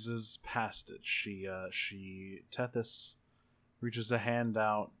breezes past it. Tethys reaches a hand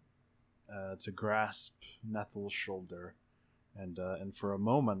out to grasp Nethel's shoulder, and for a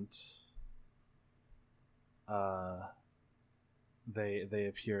moment, they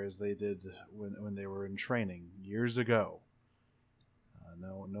appear as they did when they were in training years ago.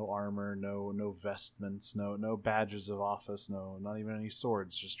 No armor, no vestments, no badges of office, not even any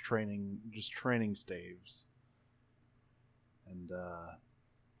swords, just training staves. And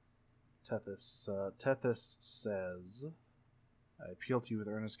Tethys says, I appeal to you with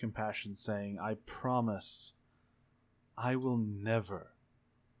earnest compassion, saying, I promise I will never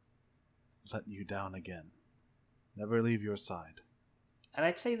let you down again. Never leave your side. And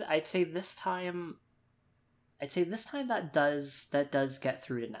I'd say this time that does get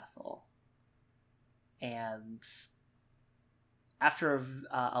through to Nethel. And after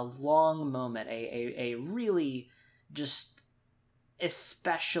a long moment, a really just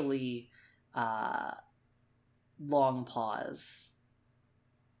especially long pause,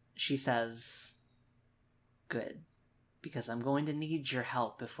 she says, "Good, because I'm going to need your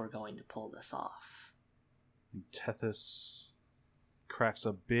help if we're going to pull this off." And Tethys cracks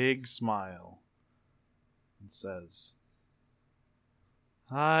a big smile and says,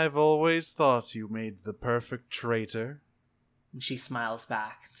 I've always thought you made the perfect traitor. And she smiles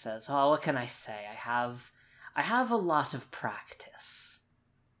back and says, "Oh, what can I say? I have a lot of practice."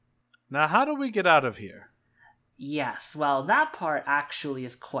 Now, how do we get out of here? Yes, well, that part actually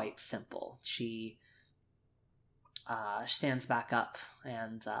is quite simple. She stands back up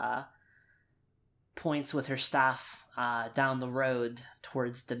and points with her staff down the road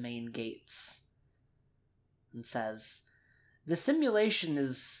towards the main gates and says, "The simulation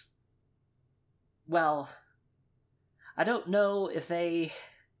is, well, I don't know if they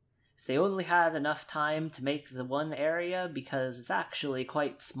only had enough time to make the one area, because it's actually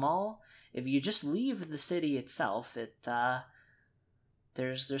quite small. If you just leave the city itself,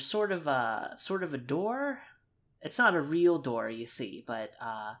 there's sort of a door. It's not a real door, you see, but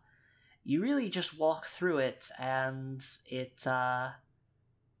you really just walk through it, and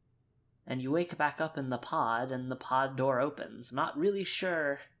and you wake back up in the pod, and the pod door opens. I'm not really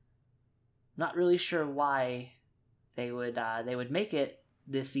sure why they would make it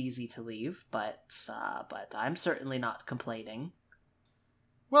this easy to leave, but I'm certainly not complaining."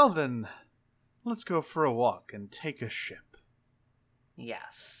 Well then, let's go for a walk and take a ship.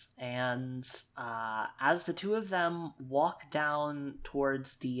 Yes, and as the two of them walk down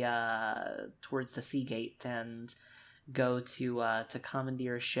towards the sea gate and go to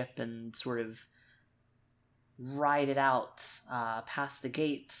commandeer a ship and sort of ride it out past the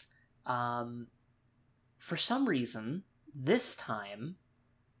gates, for some reason this time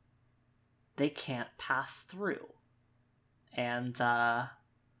they can't pass through, and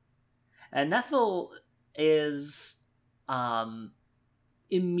Nethel is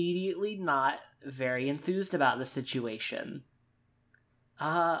immediately not very enthused about the situation.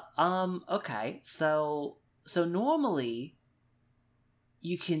 Okay, so normally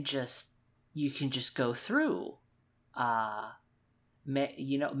you can just go through.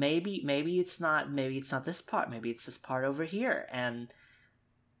 Maybe it's not this part. Maybe it's this part over here. And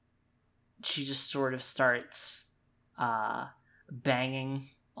she just sort of starts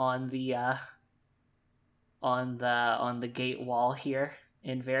banging on the gate wall here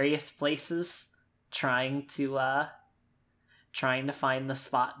in various places, trying to find the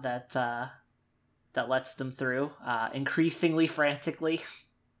spot that lets them through, increasingly frantically.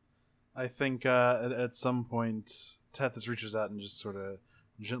 I think at some point Tethys reaches out and just sort of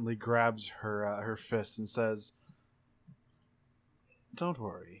gently grabs her fist and says, "Don't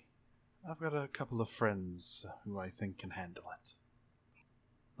worry. I've got a couple of friends who I think can handle it.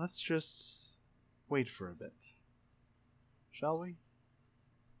 Let's just wait for a bit. Shall we?"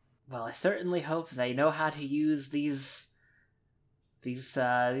 Well, I certainly hope they know how to use these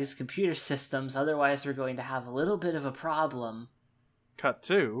computer systems. Otherwise, we're going to have a little bit of a problem. Cut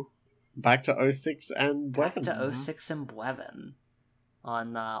to back to 06 and Bwevin. Back to 06 and Bwevin.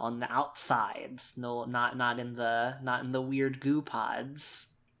 On the outsides, no, not in the weird goo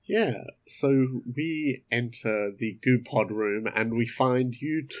pods. Yeah, so we enter the goo pod room and we find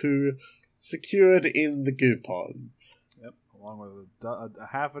you two secured in the goo pods. Yep, along with a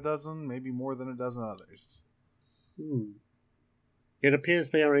half a dozen, maybe more than a dozen others. It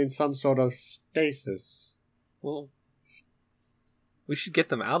appears they are in some sort of stasis. Well, we should get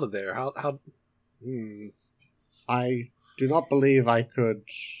them out of there. How? I do not believe I could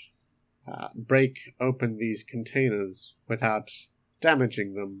break open these containers without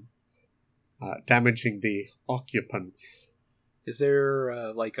damaging them. Damaging the occupants. Is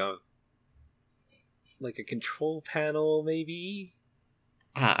there like a control panel, maybe?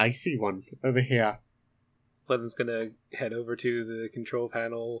 I see one over here. Blevins gonna head over to the control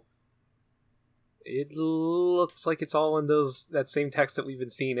panel. It looks like it's all in that same text that we've been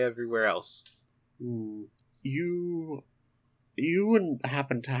seeing everywhere else. You wouldn't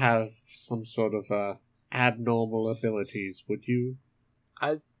happen to have some sort of abnormal abilities, would you?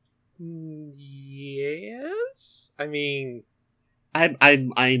 Yes? I mean,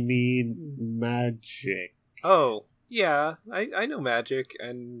 I mean magic. Oh, yeah, I know magic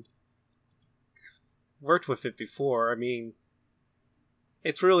and worked with it before. I mean,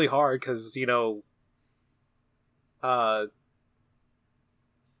 it's really hard because,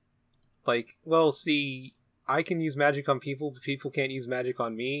 see, I can use magic on people, but people can't use magic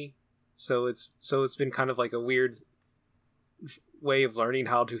on me. So it's been kind of like a weird way of learning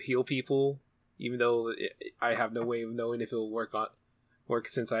how to heal people, even though I have no way of knowing if it will work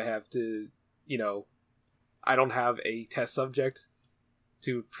since I have to, I don't have a test subject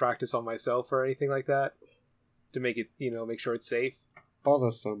to practice on myself or anything like that to make it, make sure it's safe.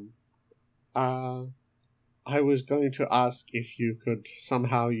 Bothersome. I was going to ask if you could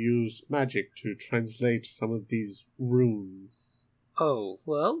somehow use magic to translate some of these runes. Oh,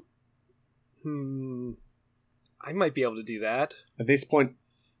 well, I might be able to do that. At this point,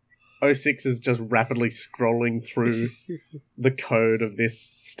 06 is just rapidly scrolling through the code of this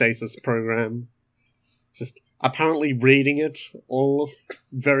stasis program. Just apparently reading it all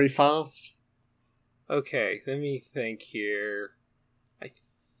very fast. Okay, let me think here. I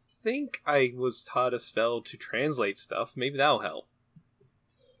think I was taught a spell to translate stuff. Maybe that'll help.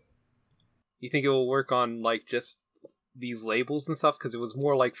 You think it will work on, just these labels and stuff? Because it was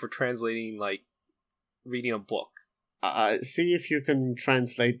more for translating, reading a book. See if you can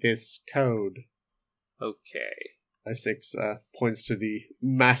translate this code. Okay. 06 points to the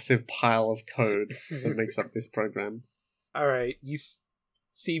massive pile of code that makes up this program. Alright, you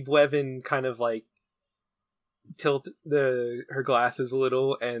see Blevin kind of, tilt her glasses a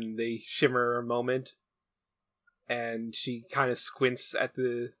little, and they shimmer a moment, and she kind of squints at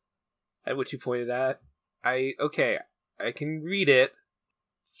what you pointed at. I can read it,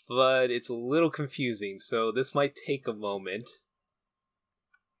 but it's a little confusing, so this might take a moment.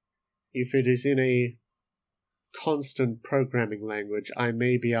 If it is in a constant programming language, I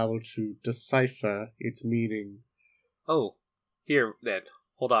may be able to decipher its meaning. Oh, here then.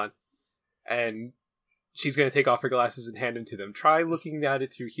 Hold on. And she's going to take off her glasses and hand them to them. Try looking at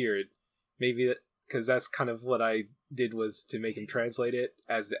it through here. Maybe because that's kind of what I did, was to make him translate it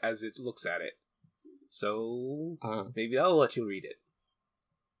as it looks at it. So maybe that'll let you read it.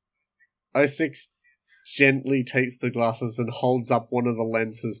 06 gently takes the glasses and holds up one of the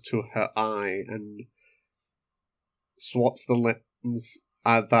lenses to her eye and swaps the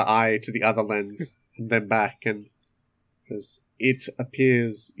eye to the other lens and then back and says, "It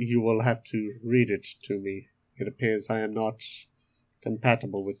appears you will have to read it to me. It appears I am not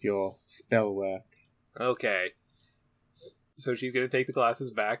compatible with your spell work." Okay. So she's going to take the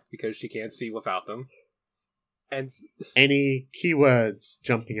glasses back because she can't see without them. And any keywords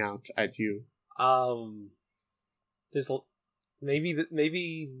jumping out at you? There's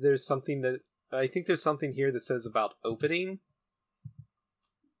maybe there's something that I think there's something here that says about opening,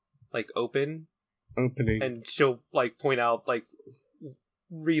 opening, and she'll point out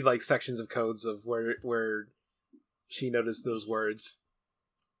read sections of codes of where she noticed those words.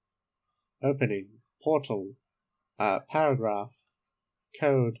 Opening, portal, paragraph,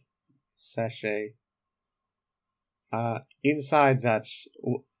 code, sachet. Inside that,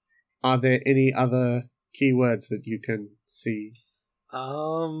 are there any other keywords that you can see?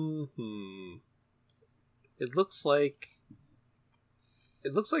 It looks like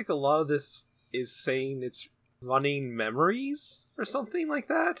a lot of this is saying it's running memories or something like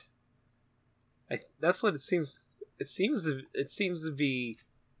that. That's what it seems. It seems to be.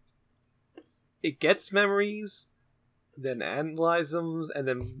 It gets memories, then analyzes them, and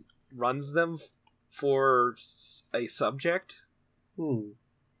then runs them for a subject.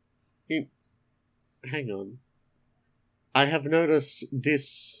 Hang on. I have noticed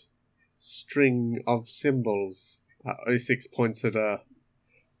this string of symbols. 06 points at a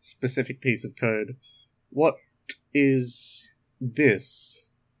specific piece of code. What is this?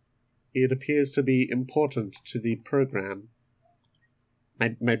 It appears to be important to the program.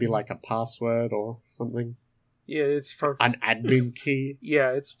 Maybe a password or something? Yeah, it's from an admin key?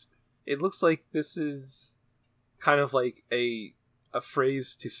 Yeah, it looks like this is kind of a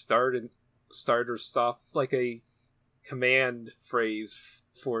phrase to start or stop, a command phrase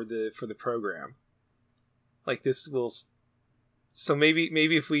for the program. This will. So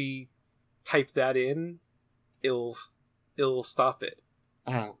maybe if we type that in, it'll stop it.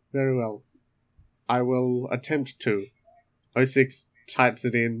 Very well. I will attempt to. 06 types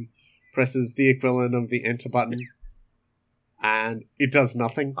it in, presses the equivalent of the enter button, and it does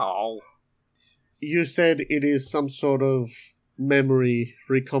nothing. Oh. You said it is some sort of memory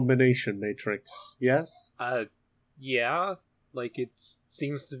recombination matrix, yes? Yeah. It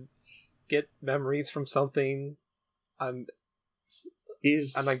seems to get memories from something.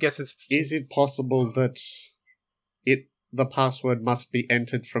 And I guess it's... Is it possible that the password must be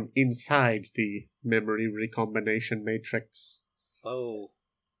entered from inside the memory recombination matrix? Oh,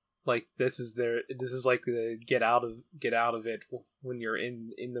 like this is like the get out of it when you're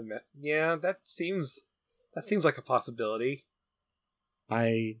in the yeah, that seems like a possibility.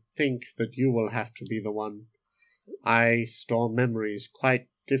 I think that you will have to be the one. I store memories quite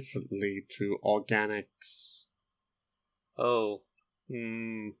differently to organics. Oh.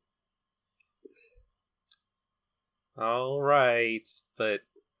 All right, but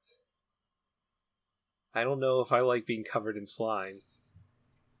I don't know if I like being covered in slime.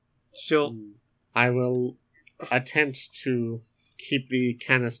 I will attempt to keep the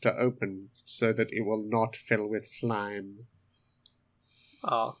canister open so that it will not fill with slime.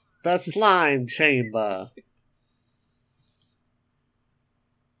 Oh. The slime chamber.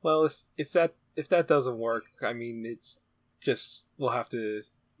 Well, if that doesn't work, I mean, it's just we'll have to.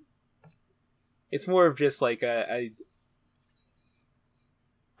 It's more of just like I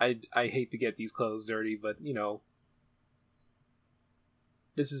hate to get these clothes dirty, but you know,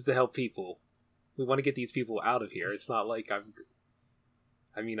 this is to help people. We want to get these people out of here. It's not like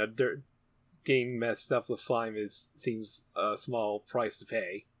getting messed up with slime seems a small price to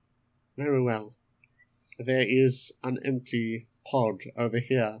pay. Very well. There is an empty pod over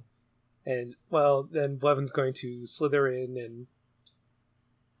here. And, well, then Blevins going to slither in and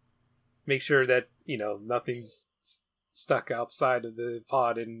make sure that, you know, nothing's stuck outside of the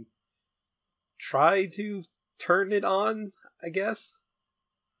pod and try to turn it on, I guess?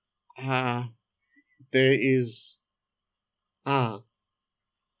 There is... a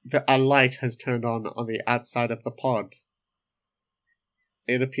light has turned on the outside of the pod.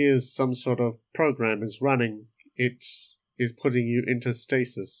 It appears some sort of program is running. It is putting you into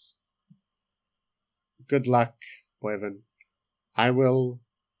stasis. Good luck, Blevin. I will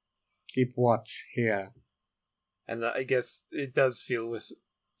keep watch here. And I guess it does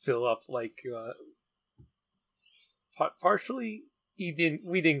fill up like partially. We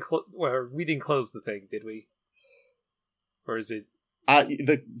didn't close the thing, did we? Or is it?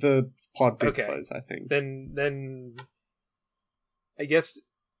 The pod did close, I think. Then I guess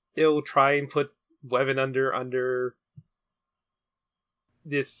it'll try and put Blevin under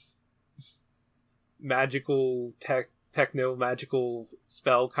this magical techno magical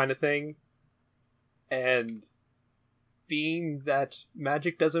spell kind of thing, and being that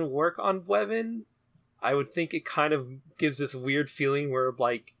magic doesn't work on Blevin, I would think it kind of gives this weird feeling where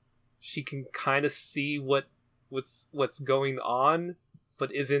like she can kind of see what's going on,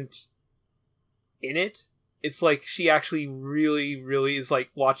 but isn't in it. It's like she actually really, really is like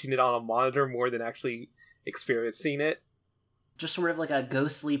watching it on a monitor more than actually experiencing it. Just sort of like a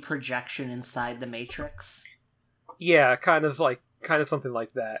ghostly projection inside the Matrix. Yeah, kind of something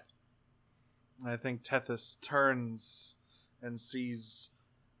like that. I think Tethys turns and sees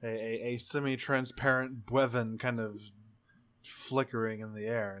a semi-transparent Blevin kind of flickering in the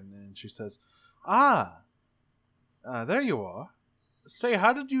air, and she says, there you are. Say,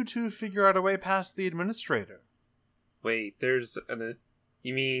 how did you two figure out a way past the administrator? Wait,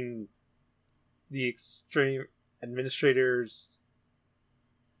 you mean the extreme administrator's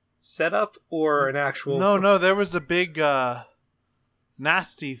setup or an actual... No, there was a big,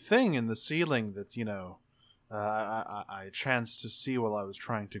 nasty thing in the ceiling that, you know, I chanced to see while I was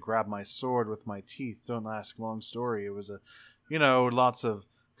trying to grab my sword with my teeth. Don't ask, long story. It was lots of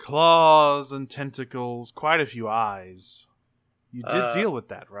claws and tentacles, quite a few eyes. You did deal with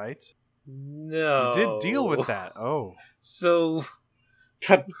that, right? No. You did deal with that. Oh. So...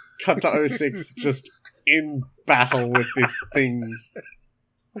 Cut to 06 just in battle with this thing.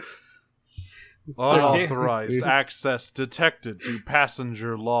 Unauthorized access detected to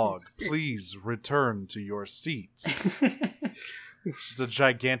passenger log. Please return to your seats. Just a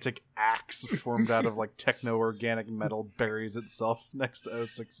gigantic axe formed out of like techno-organic metal buries itself next to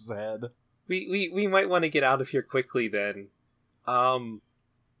 06's head. We might want to get out of here quickly then.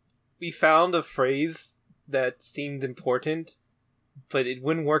 We found a phrase that seemed important, but it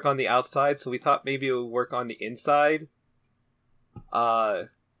wouldn't work on the outside, so we thought maybe it would work on the inside. I'm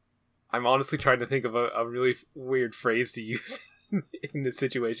honestly trying to think of a really weird phrase to use in this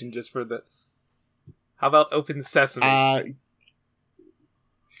situation, just for the... How about open sesame?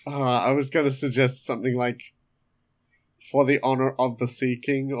 I was going to suggest something like, for the honor of the Sea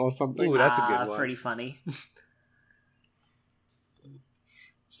King or something. Ooh, that's a good one. Pretty funny.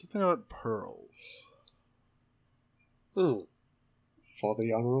 Something about pearls. Ooh. For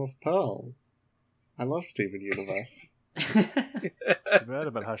the honor of Pearl. I love Steven Universe. Too bad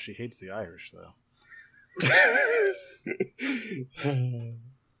about how she hates the Irish, though.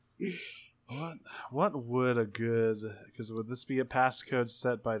 What would a good, because would this be a passcode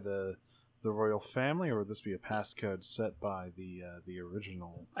set by the royal family, or would this be a passcode set by the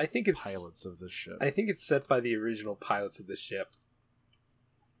original I think it's pilots of the ship? I think it's set by the original pilots of the ship.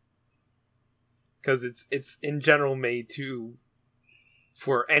 Because it's in general made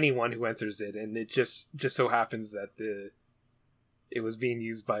for anyone who enters it, and it just so happens that it was being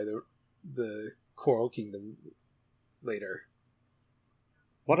used by the Coral Kingdom later.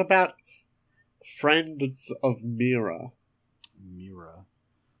 What about Friends of Mira? Mira.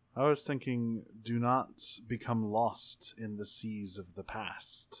 I was thinking, do not become lost in the seas of the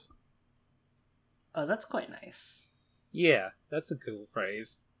past. Oh, that's quite nice. Yeah, that's a cool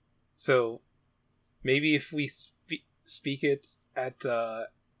phrase. So maybe if we speak it at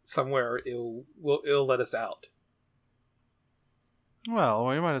somewhere, it'll let us out. Well,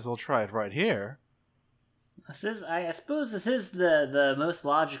 we might as well try it right here. I suppose this is the most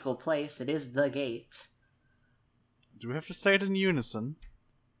logical place. It is the gate. Do we have to say it in unison?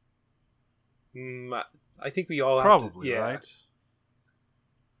 I think we all have Probably, to, yeah. right?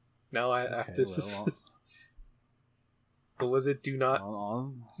 Now I have to... What was it? Do not...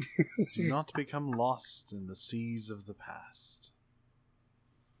 Do not become lost in the seas of the past.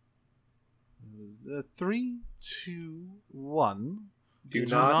 3, 2, 1. Do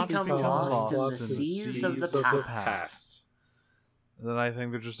not become lost in the seas of the past. And then I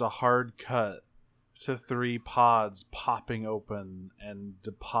think they're just a hard cut to 3 pods popping open and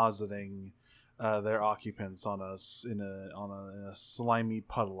depositing their occupants on in a slimy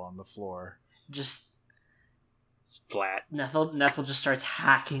puddle on the floor. Just splat. Nethel just starts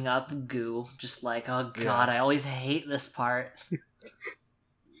hacking up goo, just like, oh god, I always hate this part.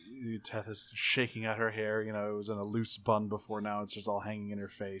 Teth is shaking out her hair. You know, it was in a loose bun before. Now it's just all hanging in her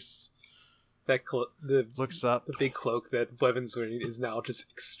face. That looks up. The big cloak that Blevins wearing is now just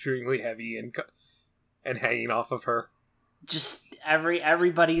extremely heavy and hanging off of her. Just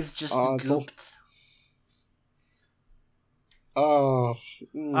everybody's just gooped. Oh.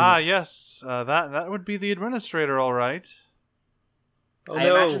 Yes. That would be the administrator, all right. Oh,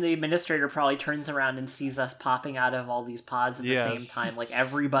 I imagine the administrator probably turns around and sees us popping out of all these pods at the same time. Like,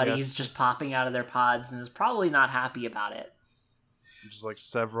 everybody's just popping out of their pods and is probably not happy about it. Just like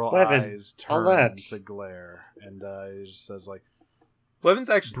several Blevin, eyes turn to glare, and it just says like, Blevins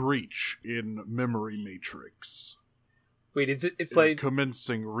actually breach in memory matrix. Wait, it's like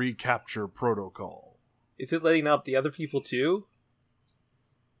commencing recapture protocol. Is it letting out the other people too?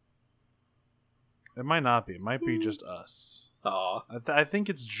 It might not be. It might be just us. Aw. I think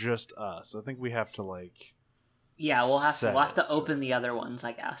it's just us. I think we have to like. Yeah, we'll have to open the other ones,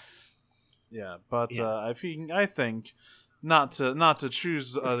 I guess. Yeah, but I think not to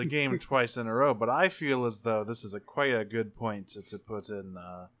choose the game twice in a row, but I feel as though this is quite a good point to put in.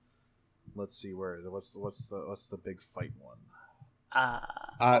 Let's see, where is it? What's the big fight one?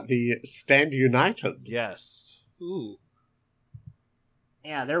 The Stand United. Yes. Ooh.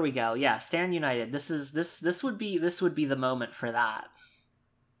 Yeah, there we go. Yeah, Stand United. This would be the moment for that.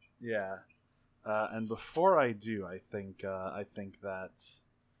 Yeah. And before I do, I think that,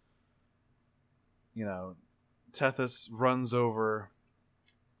 you know, Tethys runs over,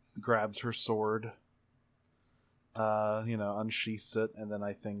 grabs her sword, unsheaths it, and then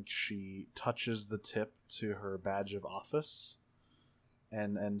I think she touches the tip to her badge of office,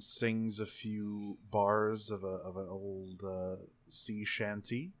 and sings a few bars of an old sea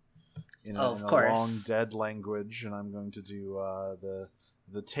shanty in a long dead language, and I'm going to do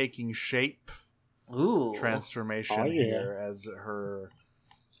the taking shape transformation here as her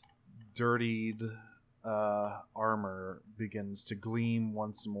dirtied armor begins to gleam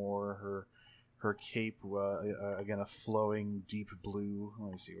once more. Her cape, again, a flowing deep blue.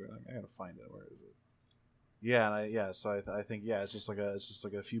 Let me see where I gotta find it. Where is it? Yeah, so I think it's just like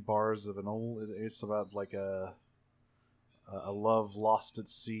a few bars of an old. It's about like a love lost at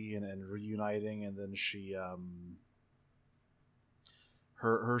sea and reuniting, and then she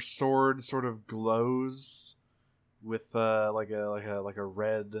her sword sort of glows with like a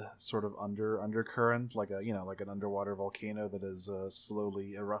red sort of undercurrent, like an underwater volcano that is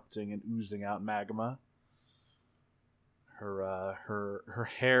slowly erupting and oozing out magma. Her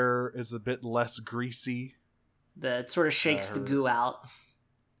hair is a bit less greasy. That sort of shakes the goo out.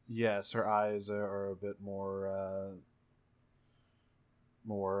 Yes, her eyes are a bit more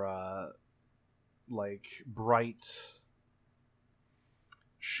like bright.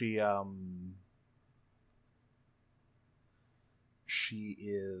 She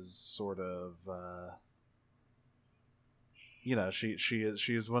is sort of she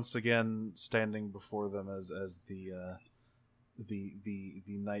is once again standing before them as the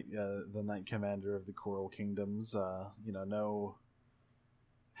knight commander of the Coral Kingdoms. No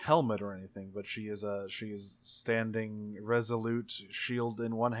helmet or anything, but she is standing resolute, shield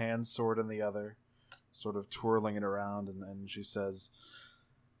in one hand, sword in the other, sort of twirling it around, and she says,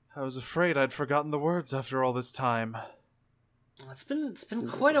 "I was afraid I'd forgotten the words after all this time." Well, it's been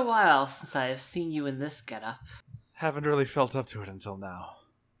quite a while since I have seen you in this getup. Haven't really felt up to it until now.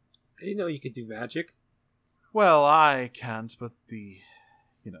 I didn't know you could do magic. Well, I can't, but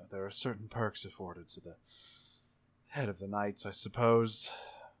there are certain perks afforded to the head of the knights, I suppose.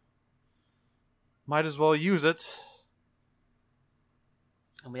 Might as well use it.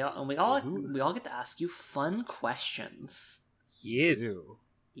 And we all get to ask you fun questions. Yes. Ew.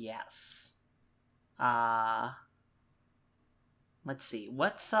 Yes. Let's see.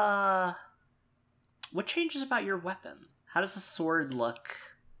 What changes about your weapon? How does the sword look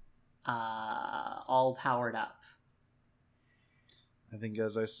all powered up? I think,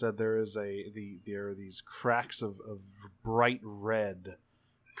 as I said, there are these cracks of bright red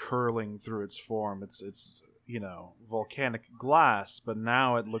curling through its form. It's volcanic glass, but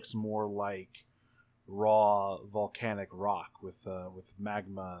now it looks more like raw volcanic rock with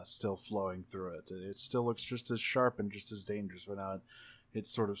magma still flowing through it. It still looks just as sharp and just as dangerous, but now it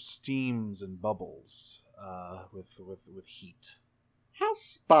sort of steams and bubbles with heat. How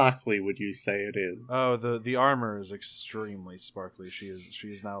sparkly would you say it is? Oh, the armor is extremely sparkly. She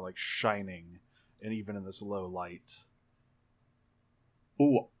is now like shining, and even in this low light.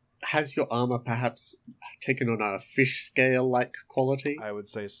 Ooh, has your armor perhaps taken on a fish scale-like quality? I would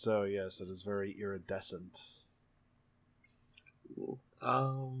say so, yes. It is very iridescent. Ooh.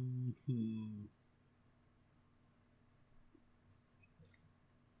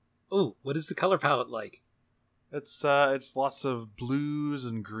 Oh, what is the color palette like? It's lots of blues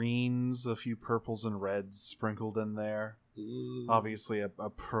and greens, a few purples and reds sprinkled in there. Ooh. Obviously a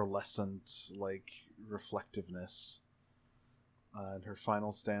pearlescent, reflectiveness. In her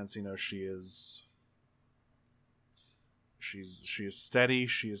final stance, she's steady,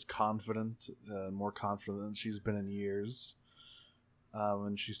 she is confident, more confident than she's been in years.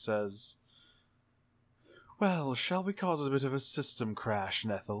 And she says, "Well, shall we cause a bit of a system crash,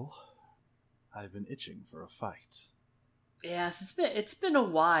 Nethel? I've been itching for a fight." Yes, it's been a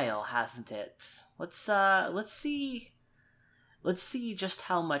while, hasn't it? Let's see just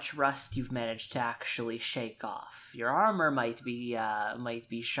how much rust you've managed to actually shake off. Your armor might be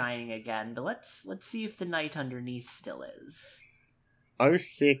shining again, but let's see if the knight underneath still is.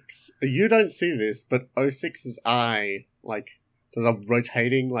 06, you don't see this, but 06's eye, does a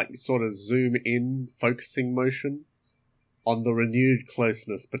rotating, sort of zoom in, focusing motion on the renewed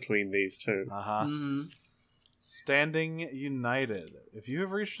closeness between these two. Uh-huh. Mm-hmm. Standing united. If you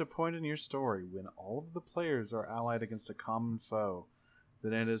have reached a point in your story when all of the players are allied against a common foe,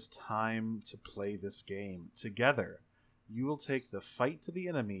 then it is time to play this game. Together, you will take the fight to the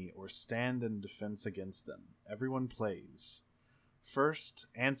enemy or stand in defense against them. Everyone plays. First,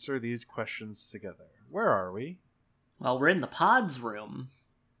 answer these questions together. Where are we? Well, we're in the pods room.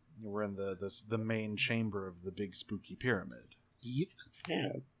 We're in the main chamber of the big spooky pyramid. Yep.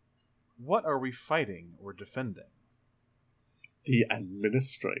 Yeah. What are we fighting or defending? The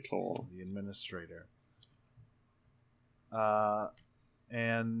administrator. The administrator.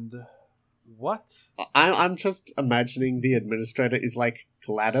 And what? I'm just imagining the administrator is like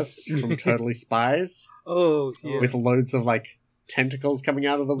Gladys from Totally Spies, Oh, yeah. with loads of tentacles coming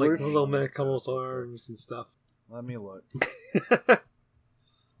out of the Like roof. the little Manicomo's arms and stuff. Let me look.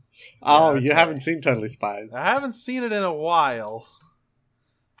 Oh, Yeah, you okay. haven't seen Totally Spies. I haven't seen it in a while.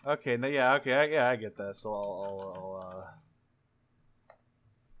 Okay, I get that. So I'll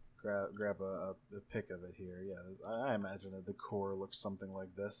grab a pic of it here. Yeah, I imagine that the core looks something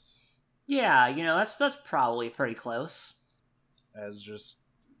like this, Yeah, that's probably pretty close. as just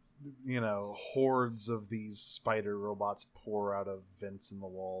hordes of these spider robots pour out of vents in the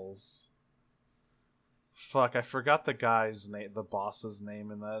walls. Fuck, I forgot the guy's name, the boss's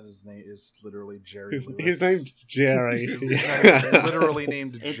name in that. His name is literally Jerry Lewis. His name's Jerry. His name is literally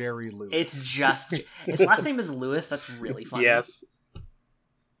named Jerry Lewis. It's just his last name is Lewis. That's really funny. Yes.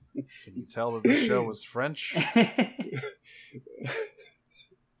 Can you tell that the show was French?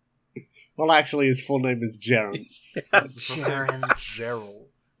 Well, actually, his full name is Gerance. Gerance. Gerald.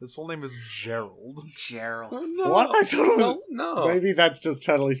 His full name is Gerald. Gerald. No. What? I don't know. No. Maybe that's just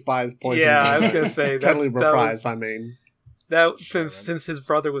Totally Spies poison. Yeah, I was gonna say Totally that Reprise. was, I mean, that Terrence. since his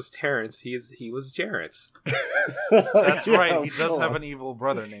brother was Terrence, he was Jarence. That's Yeah, right. of He does have an course. evil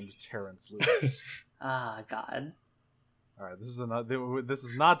brother named Terrence Lewis. Ah, God. All right, this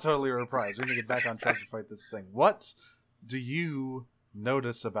is not totally a reprise. We're gonna get back on track to fight this thing. What do you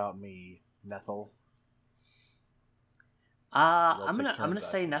notice about me, Nethel? I'm gonna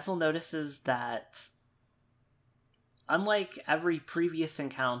say Nethel notices that, unlike every previous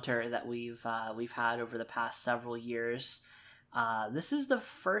encounter that we've had over the past several years, this is the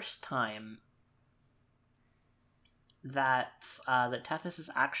first time that Tethys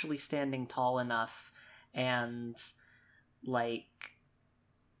is actually standing tall enough and like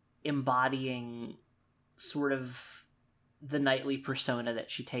embodying sort of the knightly persona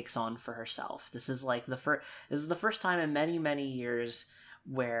that she takes on for herself. This is like this is the first time in many, many years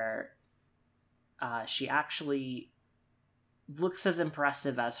where she actually looks as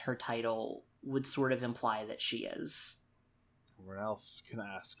impressive as her title would sort of imply that she is. Everyone else can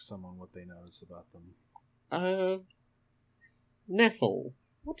ask someone what they notice about them. Nethel,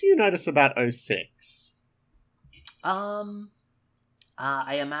 what do you notice about 06?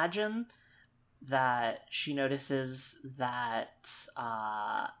 I imagine that she notices that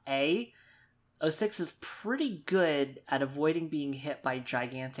 06 is pretty good at avoiding being hit by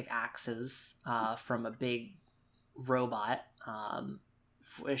gigantic axes from a big robot.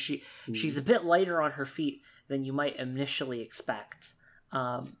 She's a bit lighter on her feet than you might initially expect.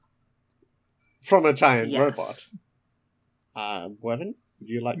 From a giant robot. Wevin, would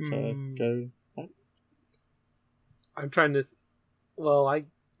you like to go that? I'm trying to... Well, I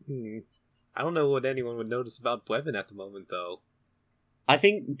don't know what anyone would notice about Bwevin at the moment, though. I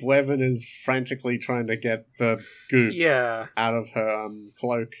think Bwevin is frantically trying to get the goop out of her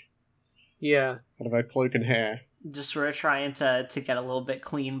cloak. Yeah. Out of her cloak and hair. Just sort of trying to get a little bit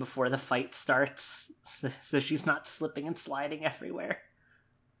clean before the fight starts, so she's not slipping and sliding everywhere.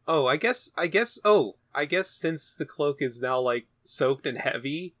 Oh, I guess since the cloak is now like soaked and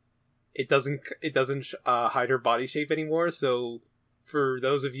heavy, it doesn't hide her body shape anymore. So, for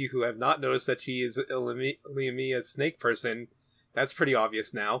those of you who have not noticed that she is a Liamia snake person, that's pretty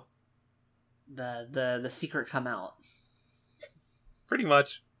obvious now. The secret come out. Pretty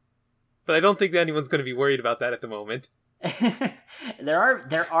much, but I don't think that anyone's going to be worried about that at the moment. There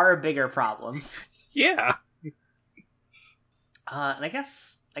are bigger problems. Yeah. And I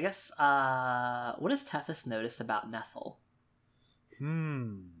guess what does Tethys notice about Nethel?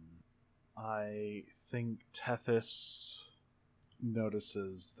 I think Tethys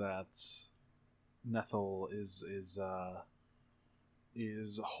notices that Nethel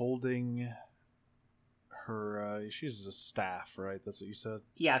is holding her she's a staff, right? That's what you said?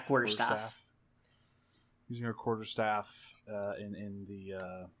 Yeah, quarterstaff. Using her quarterstaff in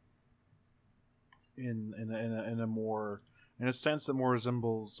a stance that more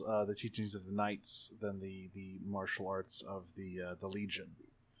resembles the teachings of the knights than the martial arts of the Legion,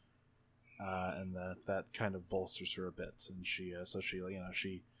 and that kind of bolsters her a bit. And she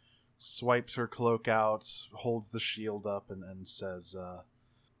swipes her cloak out, holds the shield up, and says,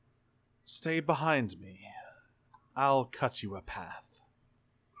 "Stay behind me. I'll cut you a path."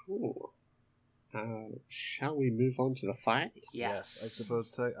 Cool. Shall we move on to the fight? Yes. I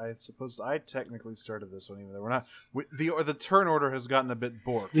suppose I technically started this one, even though we're not. The turn order has gotten a bit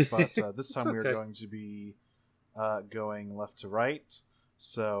borked, but this time we are going to be going left to right.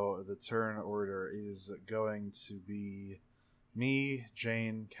 So the turn order is going to be me,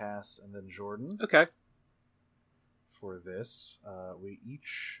 Jane, Cass, and then Jordan. Okay. For this, we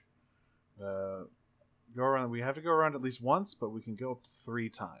each go around. We have to go around at least once, but we can go up to 3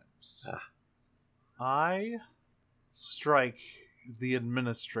 times. I strike the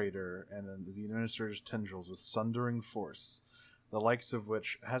administrator and the administrator's tendrils with sundering force, the likes of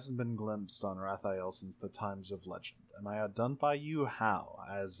which hasn't been glimpsed on Rathael since the times of legend. Am I outdone by you? How?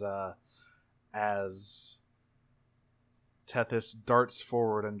 As Tethys darts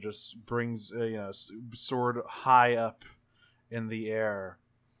forward and just brings sword high up in the air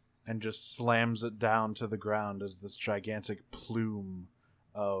and just slams it down to the ground as this gigantic plume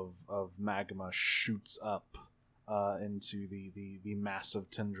of magma shoots up into the massive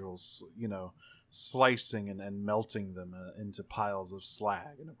tendrils, slicing and melting them into piles of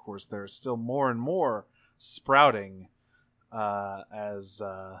slag. And of course there are still more and more sprouting as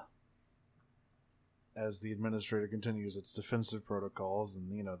the administrator continues its defensive protocols,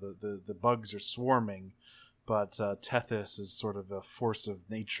 and the bugs are swarming, but Tethys is sort of a force of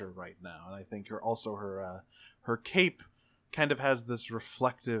nature right now. And I think her cape kind of has this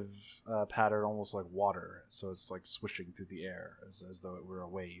reflective pattern, almost like water, so it's like swishing through the air as though it were a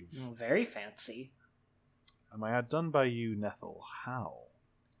wave. Very fancy. Am I outdone by you, Nethel? How?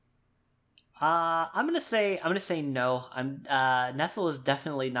 I'm gonna say no. Nethel is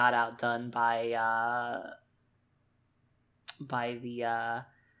definitely not outdone by by the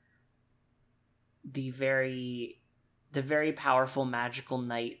very powerful magical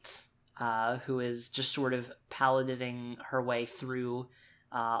knight who is just sort of paladining her way through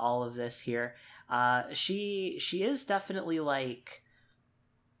all of this here. She is definitely like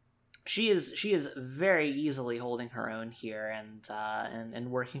she is very easily holding her own here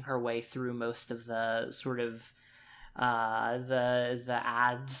and working her way through most of the sort of the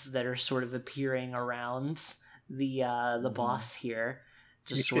ads that are sort of appearing around the boss here,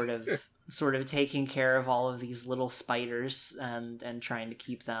 just sort of taking care of all of these little spiders and trying to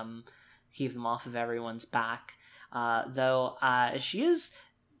keep them off of everyone's back. Though she is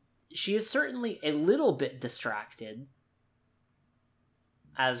certainly a little bit distracted,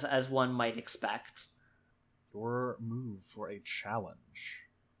 as one might expect. Your move for a challenge.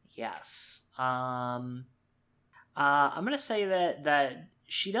 Yes. I'm gonna say that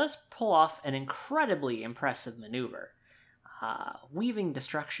she does pull off an incredibly impressive maneuver, weaving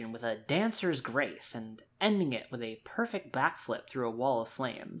destruction with a dancer's grace and ending it with a perfect backflip through a wall of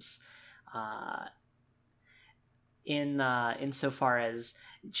flames. Insofar as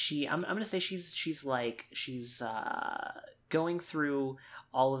I'm gonna say she's going through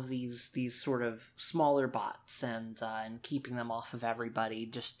all of these sort of smaller bots and keeping them off of everybody,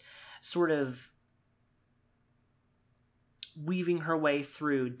 just sort of weaving her way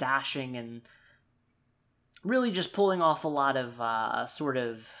through, dashing, and really just pulling off a lot of sort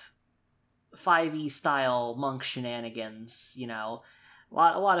of 5e style monk shenanigans, you know,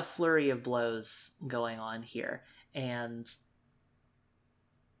 a lot of flurry of blows going on here. And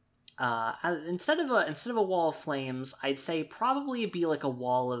instead of a wall of flames, I'd say probably it'd be like a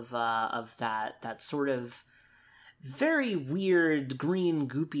wall of that sort of very weird green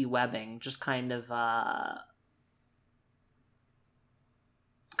goopy webbing, just kind of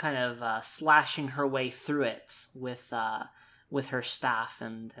slashing her way through it with her staff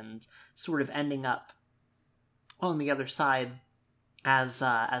and sort of ending up on the other side as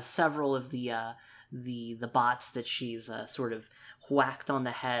several of the bots that she's sort of whacked on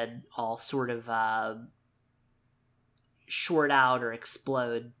the head all sort of short out or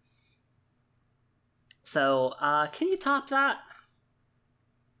explode. So can you top that?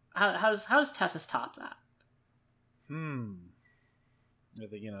 How does Tethys top that? I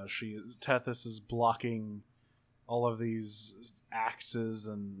think, Tethys is blocking all of these axes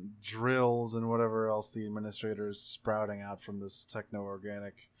and drills and whatever else the administrator is sprouting out from this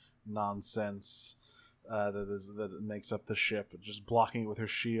techno-organic nonsense that makes up the ship, just blocking it with her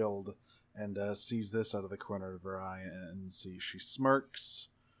shield, and sees this out of the corner of her eye and she smirks,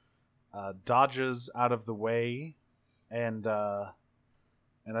 dodges out of the way, and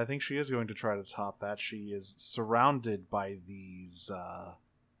I think she is going to try to top that. She is surrounded by these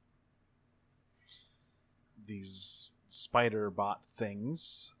spider bot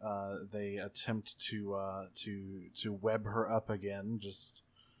things. They attempt to web her up again, just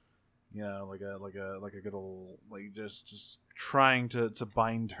like a good old, like just trying to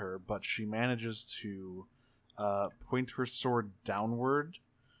bind her, but she manages to point her sword downward,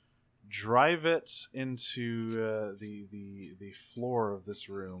 drive it into the floor of this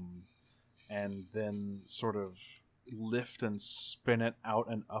room, and then sort of lift and spin it out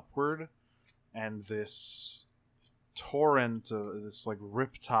and upward, and this torrent of this like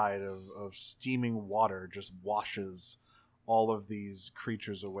riptide of steaming water just washes all of these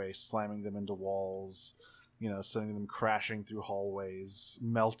creatures away, slamming them into walls, sending them crashing through hallways,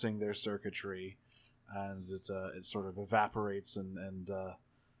 melting their circuitry, and it sort of evaporates, and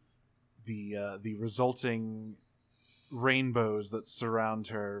the resulting rainbows that surround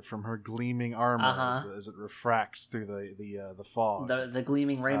her from her gleaming armor as it refracts through the fog. The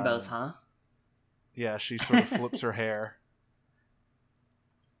gleaming rainbows, huh? Yeah, she sort of flips her hair.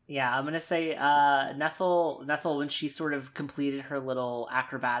 Yeah, I'm gonna say Nethel, when she sort of completed her little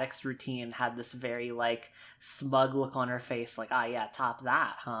acrobatics routine, had this very like smug look on her face, like, yeah, top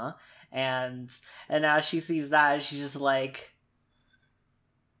that, huh? And now she sees that, and she's just like,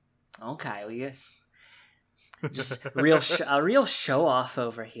 okay, well, just a real show off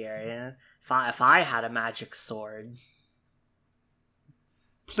over here. Yeah? If I had a magic sword.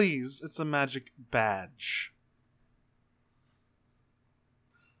 Please, it's a magic badge.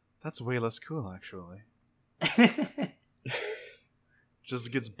 That's way less cool, actually.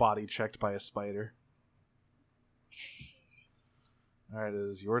 Just gets body checked by a spider. Alright, it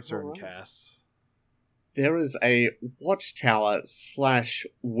is your turn, Cass. There is a watchtower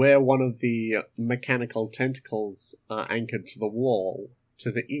 / where one of the mechanical tentacles are anchored to the wall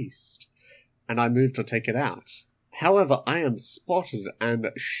to the east, and I move to take it out. However, I am spotted and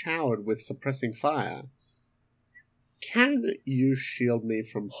showered with suppressing fire. Can you shield me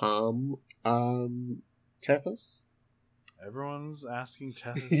from harm, Tethys? Everyone's asking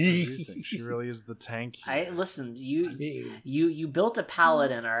Tethys everything. She really is the tank here. Listen, I mean, you built a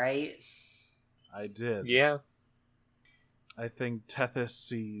paladin, all right? I did. yeah. I think Tethys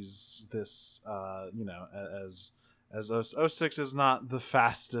sees this, as 06 is not the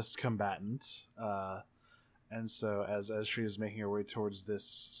fastest combatant, and so as she is making her way towards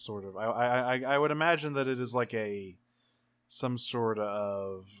this sort of, I would imagine that it is like some sort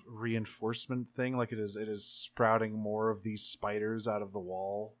of reinforcement thing, like it is sprouting more of these spiders out of the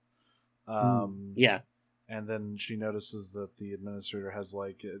wall. Yeah. And then she notices that the administrator has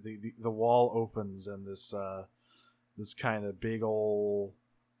like the wall opens and this kind of big ol'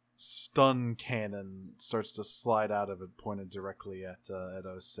 stun cannon starts to slide out of it, pointed directly at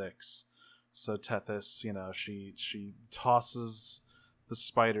 06. So Tethys, she tosses the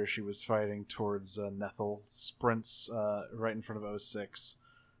spider she was fighting towards Nethel, sprints right in front of 06,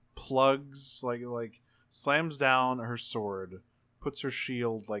 plugs like slams down her sword, puts her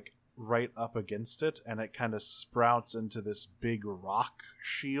shield like right up against it, and it kind of sprouts into this big rock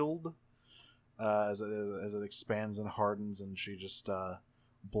shield as it expands and hardens, and she just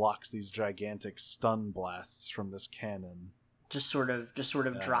blocks these gigantic stun blasts from this cannon. Just sort of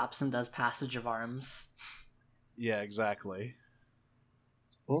drops and does passage of arms. Yeah, exactly.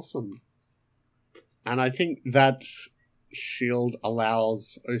 Awesome. And I think that shield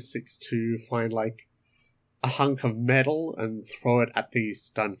allows 06 to find like a hunk of metal and throw it at the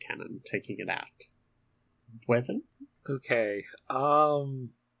stun cannon, taking it out. Weapon? Okay. I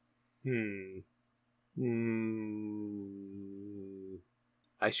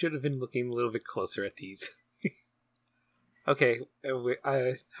should have been looking a little bit closer at these. Okay,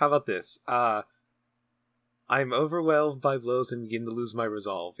 how about this? I'm overwhelmed by blows and begin to lose my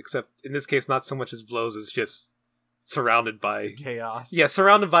resolve. Except, in this case, not so much as blows as just surrounded by... Chaos. Yeah,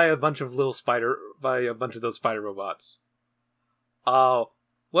 surrounded by a bunch of those spider robots.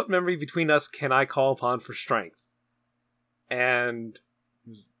 What memory between us can I call upon for strength? And...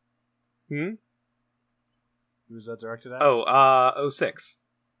 Who's that directed at? 06.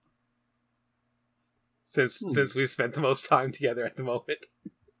 Since we've spent the most time together at the moment.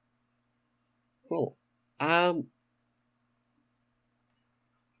 Cool. I'm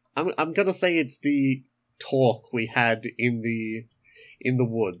gonna say it's the talk we had in the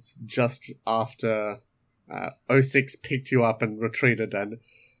woods just after 06 picked you up and retreated, and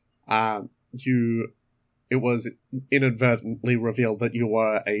it was inadvertently revealed that you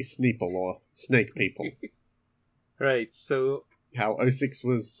were a Sneeple or snake people. Right, so... How 06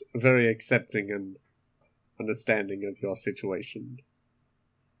 was very accepting and understanding of your situation.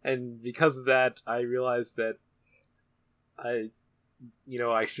 And because of that, I realized that I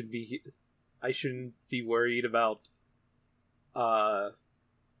shouldn't be worried about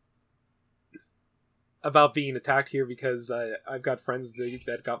being attacked here because I've got friends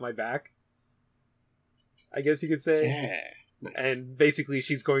that got my back, I guess you could say. Yeah. Nice. And basically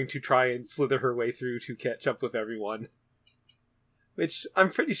she's going to try and slither her way through to catch up with everyone. Which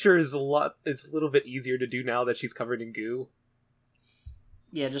I'm pretty sure it's a little bit easier to do now that she's covered in goo.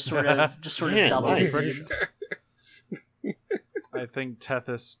 Yeah, just sort of Yeah, double nice. speed. I think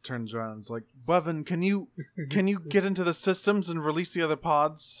Tethys turns around and is like, Wevin, can you get into the systems and release the other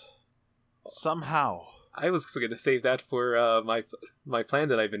pods? Somehow. I was going to save that for my plan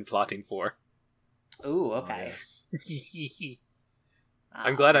that I've been plotting for. Ooh, okay. Yes.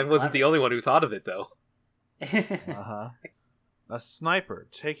 I'm glad I wasn't the only one who thought of it, though. Uh-huh. A sniper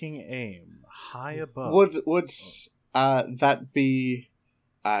taking aim high above. Would that be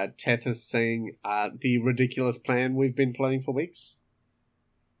Tethys saying the ridiculous plan we've been planning for weeks?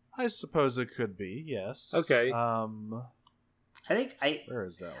 I suppose it could be, yes. Okay. Where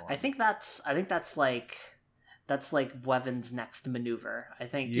is that one? I think that's like Wevin's next maneuver. I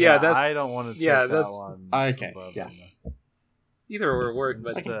think. Yeah, that's- I don't want to take yeah, that that's- one. Okay, above yeah. him. Either will work,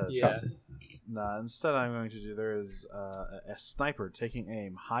 but Instead, yeah. instead I'm going to do, there is a sniper taking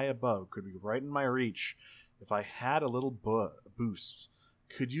aim high above, could be right in my reach. If I had a little boost,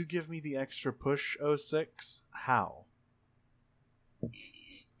 could you give me the extra push, 06? How?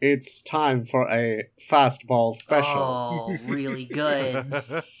 It's time for a fastball special. Oh, really good.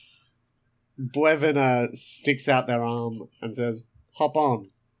 Buevin sticks out their arm and says, "Hop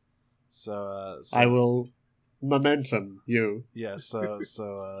on. So I will momentum you." Yeah, so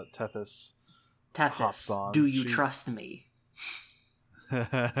Tethys Tethys, on. do you She- trust me?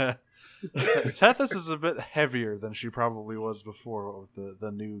 Tethys is a bit heavier than she probably was before with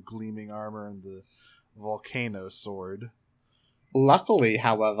the new gleaming armor and the volcano sword. Luckily,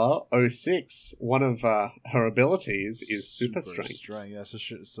 however, 06, one of her abilities is super strength. Yeah,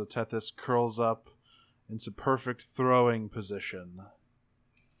 so Tethys curls up into perfect throwing position.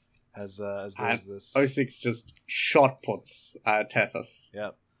 As there's this 06 just shot puts Tethys.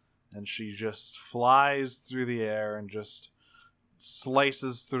 Yep. And she just flies through the air and just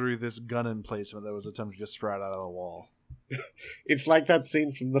slices through this gun emplacement that was attempting to sprout out of the wall. It's like that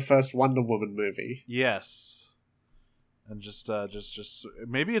scene from the first Wonder Woman movie. Yes. And just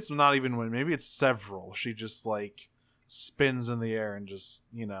maybe it's not even one, maybe it's several. She just like spins in the air and just,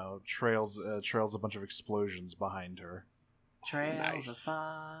 trails a bunch of explosions behind her. Trails of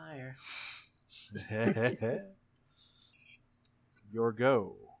fire. Your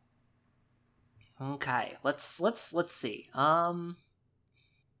go. Okay, let's see. Okay,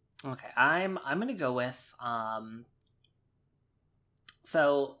 I'm gonna go with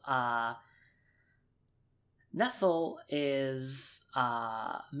Nethel is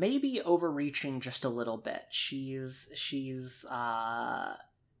maybe overreaching just a little bit. She's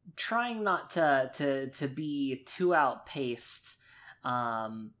trying not to be too outpaced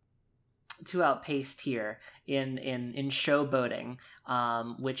here in showboating,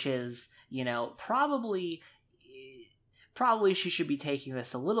 which is, probably she should be taking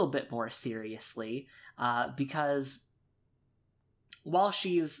this a little bit more seriously, because while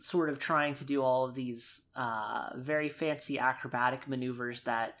she's sort of trying to do all of these very fancy acrobatic maneuvers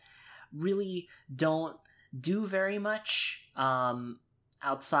that really don't do very much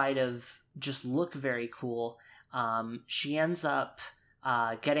outside of just look very cool, she ends up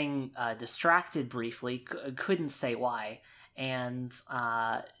getting distracted briefly, couldn't say why, and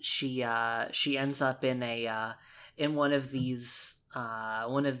she ends up in one of these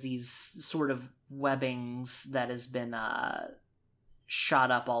sort of webbings that has been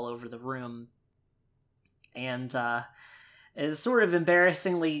shot up all over the room, and is sort of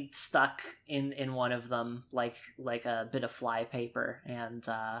embarrassingly stuck in one of them, like a bit of fly paper, and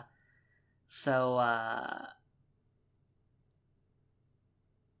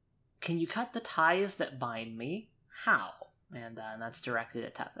can you cut the ties that bind me? How? And that's directed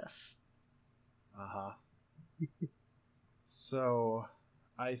at Tethys. So,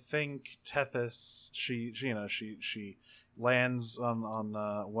 I think Tethys, she lands on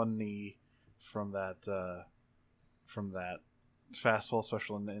one knee from that fastball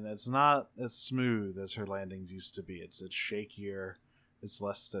special, and it's not as smooth as her landings used to be. It's shakier, it's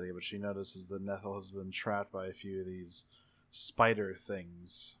less steady. But she notices that Nethel has been trapped by a few of these spider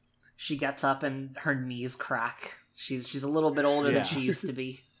things. She gets up and her knees crack. She's a little bit older than she used to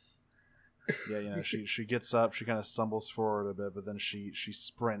be. Yeah, she gets up, she kind of stumbles forward a bit, but then she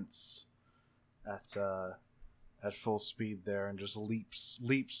sprints at full speed there and just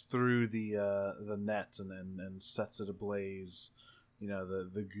leaps through the net and sets it ablaze.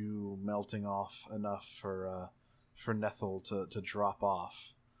 The goo melting off enough for Nethel to drop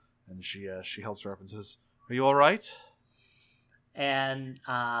off, and she helps her up and says, "Are you all right?" And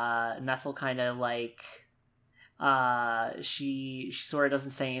Nethel kind of like she sort of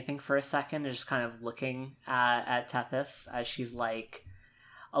doesn't say anything for a second, just kind of looking at Tethys as she's like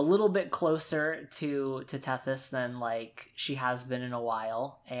a little bit closer to Tethys than like she has been in a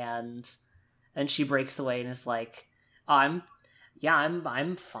while, and then she breaks away and is like, "Oh, I'm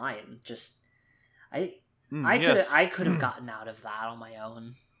fine. Just I could have gotten out of that on my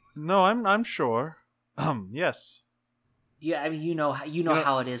own." No, I'm sure. Yes. Yeah, I mean,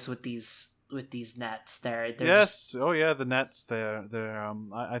 how it is with these nets. They're yes. Oh yeah, the nets. They're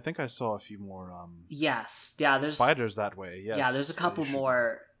I think I saw a few more. Yes. Yeah. There's spiders that way. Yes. Yeah. There's a couple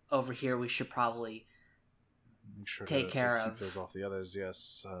more over here. We should probably make sure take care of. Keep those off the others.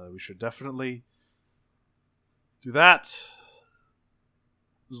 Yes. We should definitely do that.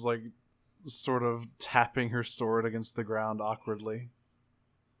 Just like sort of tapping her sword against the ground awkwardly.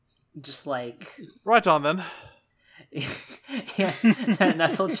 Just like right on then. Yeah, and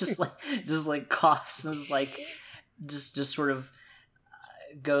Nethel just like coughs and is like just sort of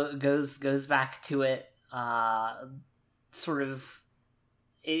goes back to it. Sort of.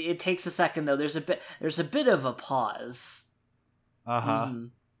 It takes a second though. There's a bit of a pause. As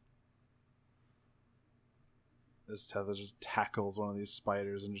Tether just tackles one of these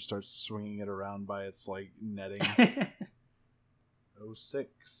spiders and just starts swinging it around by its like netting.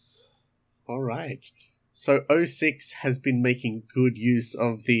 06. All right. So 06 has been making good use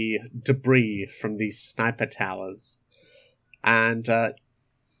of the debris from these sniper towers. And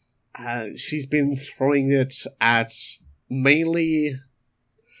she's been throwing it at mainly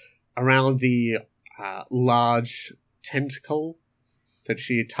around the large tentacle that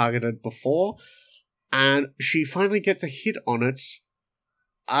she had targeted before. and she finally gets a hit on it,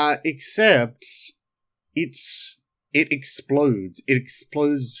 except it explodes. It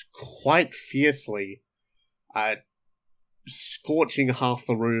explodes quite fiercely, scorching half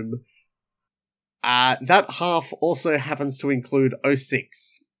the room. That half also happens to include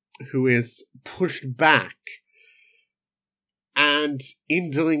 06, who is pushed back, and in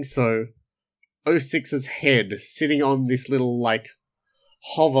doing so, 06's head, sitting on this little,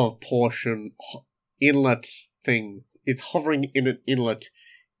 hover portion, inlet thing, it's hovering in an inlet,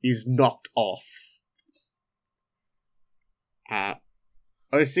 is knocked off.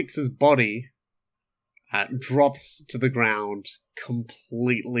 06's body drops to the ground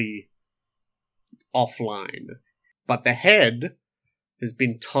completely offline. But the head has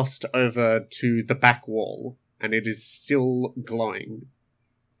been tossed over to the back wall, and it is still glowing.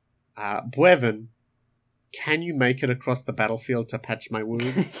 Buevin, can you make it across the battlefield to patch my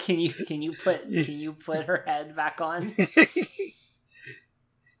wound? Can you put her head back on?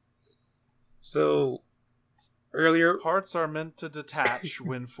 So earlier, Parts are meant to detach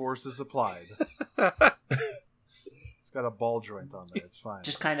when force is applied. It's got a ball joint on there. It's fine.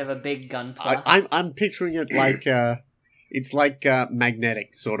 Just kind of a big gun puff. I'm picturing it like it's like a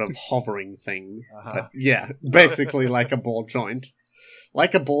magnetic sort of hovering thing. But yeah, basically like a ball joint.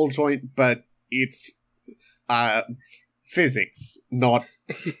 Like a ball joint, but it's physics, not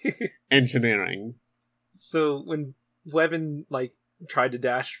engineering. So when Levin tried to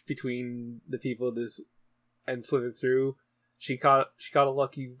dash between the people and slither through, she caught a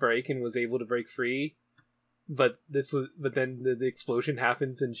lucky break and was able to break free. But then the explosion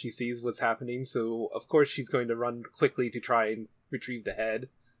happens and she sees what's happening, so of course she's going to run quickly to try and retrieve the head.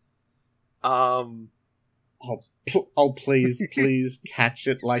 Please catch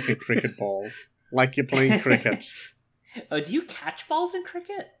it like a cricket ball. Like you're playing cricket. Oh, do you catch balls in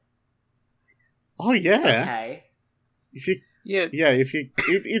cricket? Oh, yeah. Okay.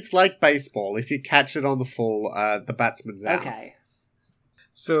 It's like baseball. If you catch it on the full, the batsman's out. Okay.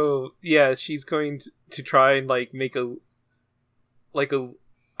 So, yeah, she's going to try and, make a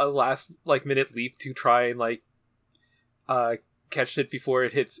last, minute leap to try and, catch it before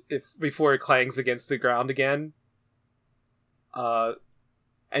it clangs against the ground again. And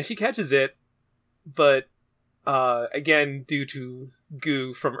she catches it, but, again, due to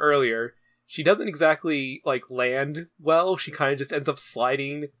goo from earlier, she doesn't exactly, land well. She kind of just ends up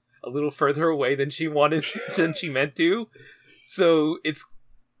sliding a little further away than she meant to. So it's...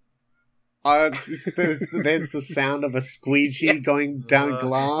 there's the sound of a squeegee going down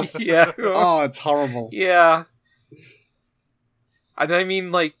glass. Yeah. Oh, it's horrible. Yeah. And I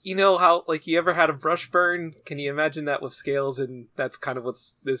mean, you know how, you ever had a brush burn? Can you imagine that with scales? And that's kind of what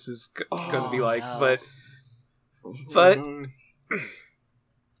this is going to be like. Wow.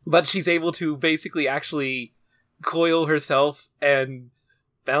 But she's able to basically actually coil herself and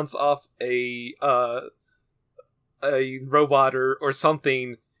bounce off a robot or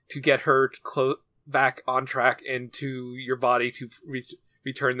something to get her back on track into your body to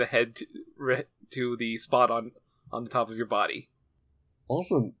return the head to the spot on the top of your body.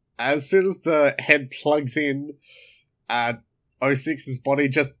 Awesome. As soon as the head plugs in, 06's body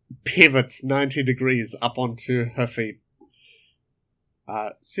just pivots 90 degrees up onto her feet.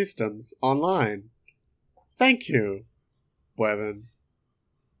 Systems online. Thank you, Buevin.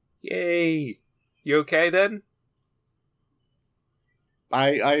 Yay! You okay then?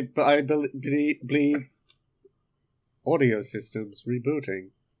 I believe audio systems rebooting.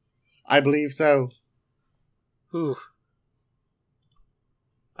 I believe so. Whew.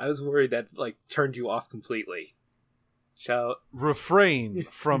 I was worried that turned you off completely. Refrain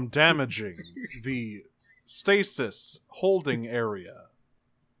from damaging the stasis holding area.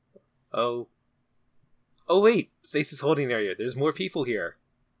 Oh wait, stasis holding area. There's more people here.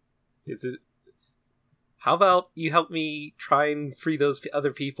 Is it? How about you help me try and free those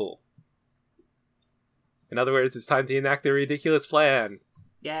other people? In other words, it's time to enact a ridiculous plan.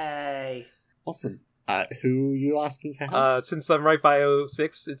 Yay! Awesome. Who are you asking for help? Since I'm right by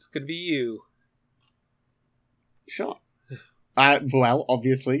 06, it's gonna be you. Sure. Well,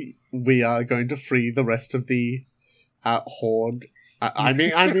 obviously, we are going to free the rest of the Horde. I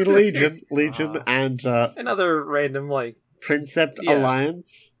mean Legion, and another random Princept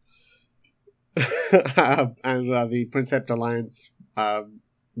Alliance, and the Princept Alliance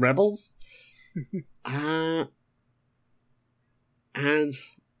rebels, and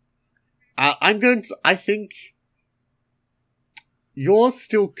I'm going to. I think you're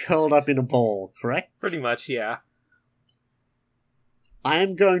still curled up in a ball, correct? Pretty much, yeah. I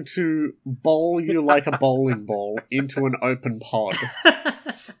am going to bowl you like a bowling ball into an open pod.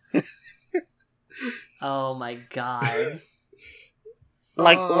 Oh my god.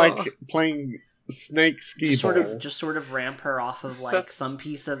 Like playing snake skee Just ball. sort of ramp her off of like some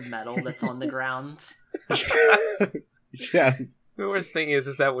piece of metal that's on the ground. Yes. The worst thing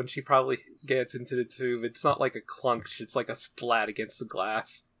is that when she probably gets into the tube, it's not like a clunk, it's like a splat against the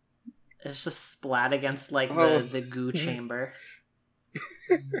glass. It's just splat against like Oh. the goo chamber.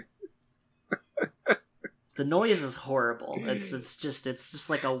 The noise is horrible. It's just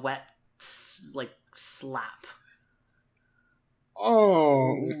like a wet like slap.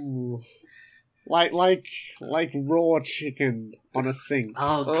 Oh, ooh. like raw chicken on a sink.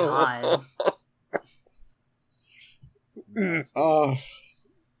 Oh god. Oh,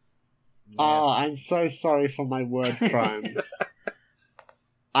 Yes. I'm so sorry for my word crimes.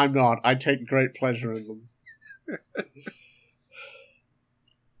 I'm not. I take great pleasure in them.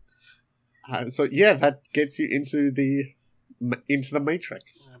 So yeah, that gets you into the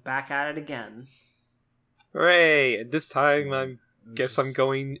Matrix. Back at it again. Hooray! And this time I It's guess I'm just-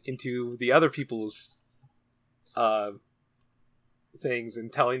 going into the other people's things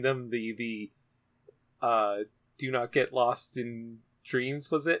and telling them the do not get lost in dreams,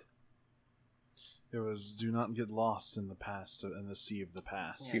 was it? It was do not get lost in the past, in the sea of the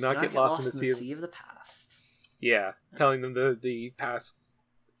past. Yeah, Do not get lost in the sea of the past. Yeah, telling them the past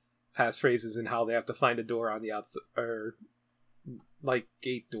phrases and how they have to find a door on the outside, or like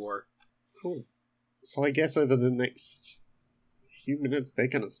gate door. Cool. So I guess over the next few minutes, they're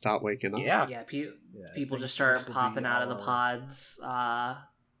gonna start waking up. Yeah. Yeah, Yeah, I people think just start this will popping be out of the our- pods.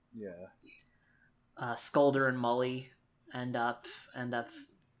 Yeah. Skulder and Mully end up.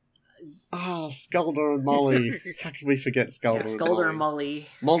 Ah, Skulder and Molly. How could we forget Skulder Yeah, and Skulder and Molly?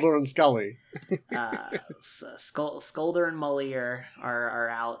 Mully. Mulder and Scully. Skulder and Mully are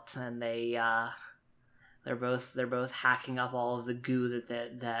out, and they're both hacking up all of the goo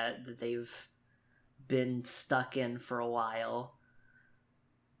that they've been stuck in for a while,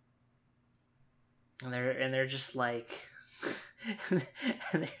 and they're just like, and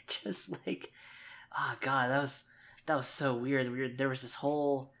they're just like, oh god, that was so weird. There was this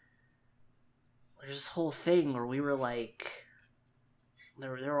whole thing where we were like,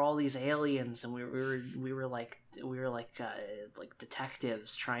 there were all these aliens, and we were like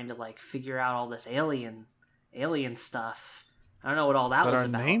detectives trying to like figure out all this alien stuff. I don't know what all that But was our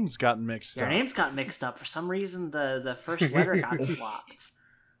about. names got mixed Our up. names got mixed up for some reason. The first letter got swapped.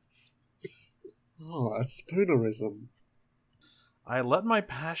 Oh, a spoonerism. I let my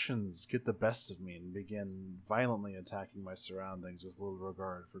passions get the best of me and began violently attacking my surroundings with little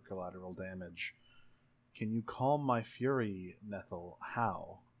regard for collateral damage. Can you calm my fury, Nethel?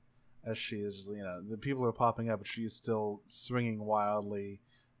 How? As she is, the people are popping up, but she is still swinging wildly.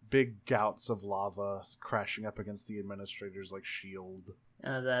 Big gouts of lava crashing up against the administrators like shield.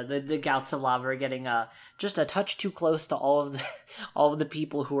 The gouts of lava are getting just a touch too close to all of the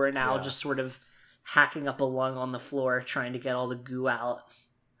people who are now Yeah. just sort of hacking up a lung on the floor trying to get all the goo out.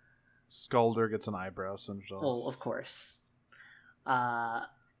 Skulder gets an eyebrow singed off. Well, of course.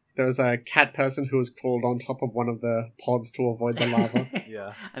 There was a cat person who was crawled on top of one of the pods to avoid the lava.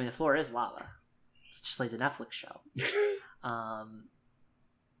 Yeah. I mean, the floor is lava. It's just like the Netflix show.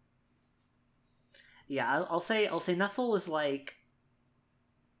 Yeah, I'll say Nethel is like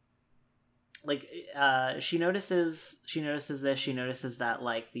she notices this. She notices that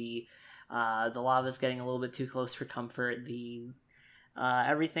like the lava's getting a little bit too close for comfort.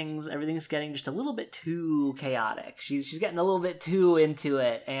 Everything's getting just a little bit too chaotic. She's getting a little bit too into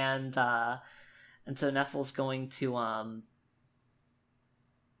it, and so Nethel's going to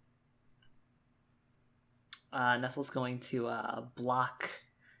block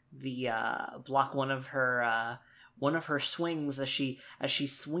one of her swings as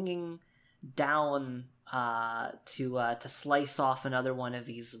she's swinging down to slice off another one of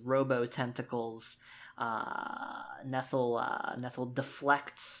these robo tentacles. Nethel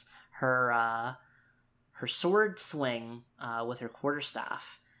deflects her sword swing with her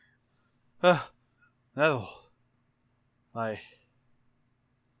quarterstaff. Nethel.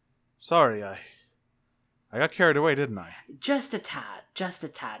 Sorry, I got carried away, didn't I? Just a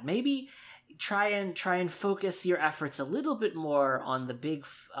tad. Maybe try and focus your efforts a little bit more on the big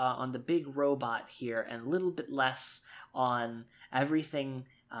robot here, and a little bit less on everything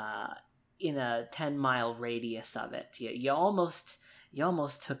in a 10-mile radius of it. You almost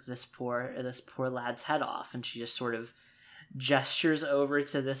took this poor lad's head off. And she just sort of gestures over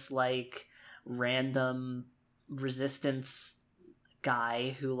to this like random resistance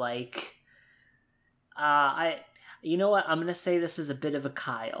guy who like you know what, I'm gonna say this is a bit of a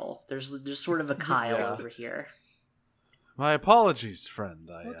Kyle. There's sort of a Kyle Yeah. over here. My apologies, friend.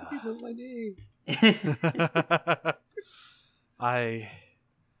 How could you know my name?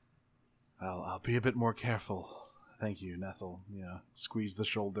 I'll be a bit more careful. Thank you, Nethel. Squeeze the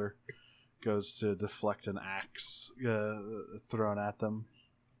shoulder. Goes to deflect an axe thrown at them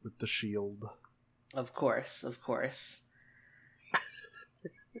with the shield. Of course.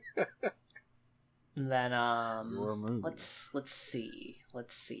 And then Your move. let's see. I'm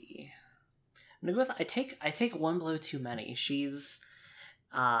gonna go with I take one blow too many. She's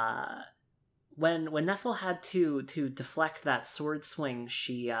when Nethel had to deflect that sword swing,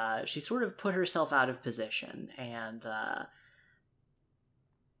 she sort of put herself out of position, and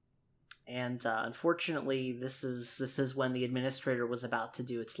unfortunately this is when the administrator was about to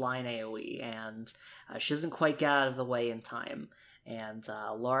do its line AoE, and she doesn't quite get out of the way in time, and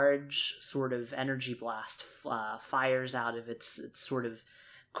a large sort of energy blast fires out of its sort of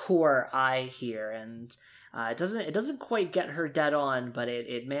core eye here, and it doesn't quite get her dead on, but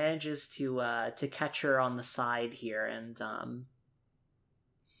it manages to catch her on the side here, and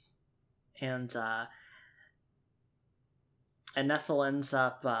Nethel ends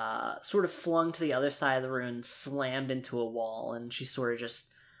up sort of flung to the other side of the room, slammed into a wall, and she sort of just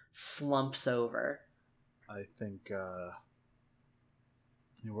slumps over. I think.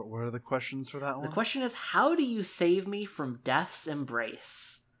 What are the questions for that one? The question is, how do you save me from death's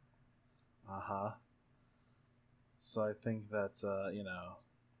embrace? So I think that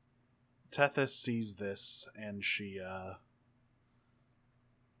Tethys sees this, and she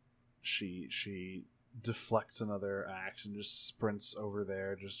deflects another axe and just sprints over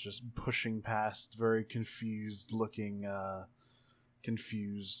there, just pushing past very confused looking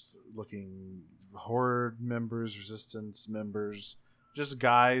horde members, resistance members, just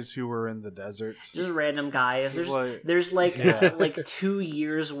guys who were in the desert. Just random guys. There's like 2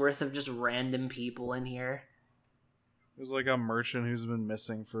 years worth of just random people in here. There's like a merchant who's been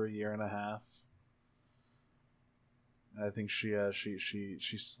missing for a year and a half. And I think she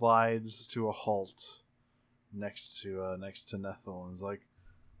slides to a halt next to Nethel and is like,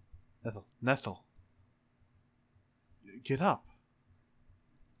 Nethel, get up.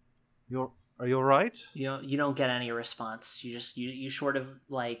 Are you all right? You don't get any response. You sort of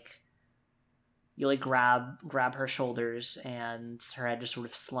grab her shoulders, and her head just sort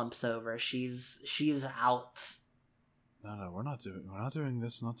of slumps over. She's out. No, we're not doing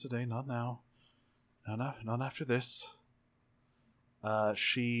this. Not today. Not now. Not after this.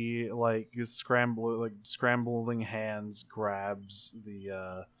 She scrambling hands grabs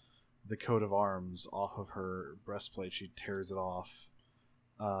the coat of arms off of her breastplate. She tears it off.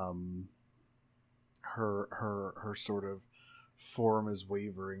 Her sort of form is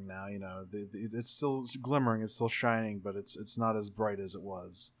wavering now. It's still glimmering. It's still shining, but it's not as bright as it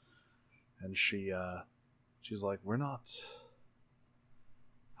was. And she's like, "We're not.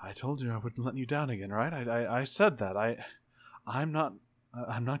 I told you I wouldn't let you down again, right? I said that. I'm not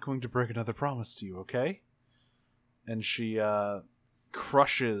going to break another promise to you, okay?" And she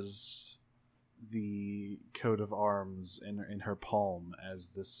crushes the coat of arms in her palm as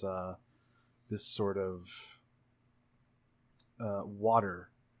this sort of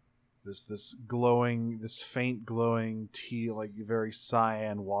water, this faint glowing tea, like very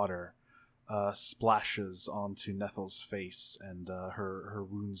cyan water, splashes onto Nethel's face, and her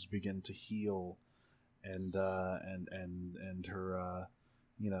wounds begin to heal, and her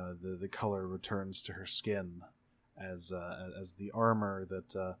the color returns to her skin as the armor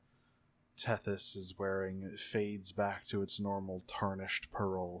that Tethys is wearing fades back to its normal tarnished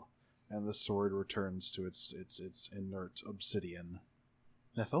pearl, and the sword returns to its inert obsidian.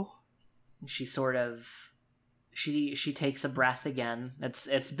 Nethel? She sort of she takes a breath again.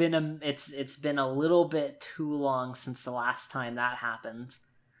 It's been a little bit too long since the last time that happened,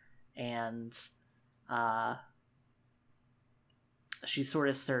 and she sort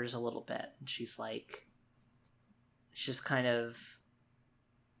of stirs a little bit, and she's just kind of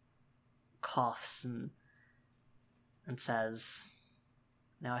coughs and says,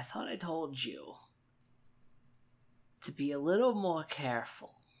 "Now I thought I told you to be a little more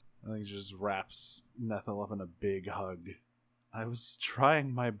careful." I think he just wraps Nethel up in a big hug. I was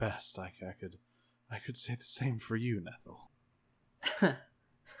trying my best. I could say the same for you, Nethel. And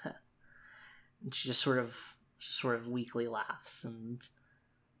she just sort of weakly laughs and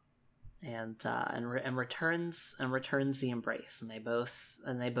returns the embrace, and they both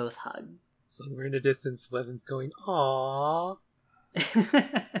hug. Somewhere in the distance, Weaven's going, "Aww."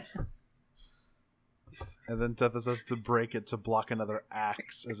 And then Tethys has to break it to block another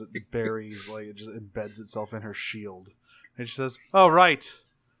axe as it buries, it just embeds itself in her shield. And she says, "Oh, right.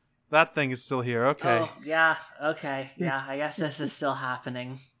 That thing is still here. Okay. Oh, yeah, okay. Yeah, I guess this is still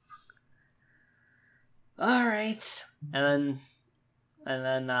happening. Alright. And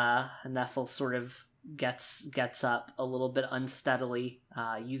then Nethel sort of gets up a little bit unsteadily,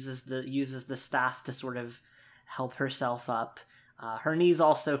 uses the staff to sort of help herself up. Her knees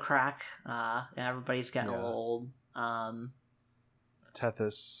also crack. Everybody's getting a little old.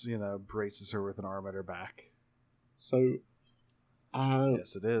 Tethys, braces her with an arm at her back. So,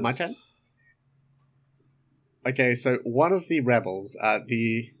 yes, it is. my turn? Okay, so one of the rebels,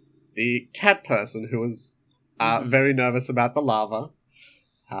 the cat person who was very nervous about the lava,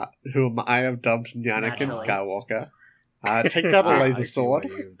 whom I have dubbed Nyanakin Naturally. Skywalker, takes out a laser sword.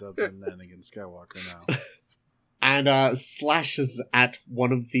 You've dubbed him Anakin Skywalker now. And slashes at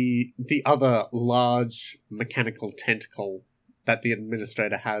one of the other large mechanical tentacle that the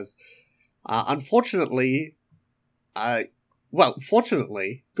administrator has. Unfortunately,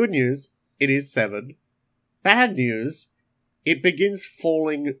 fortunately, good news, it is severed. Bad news, it begins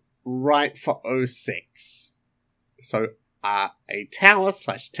falling right for 06. So, a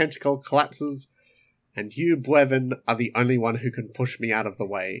tower/tentacle collapses, and you, Brevin, are the only one who can push me out of the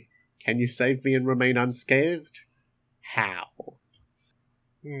way. Can you save me and remain unscathed? How?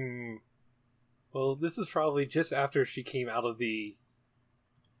 Well, this is probably just after she came out of the...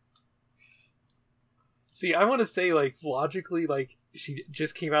 See, I want to say, logically, she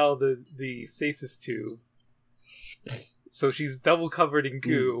just came out of the stasis tube. So she's double covered in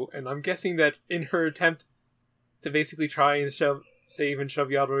goo, and I'm guessing that in her attempt to basically try and save and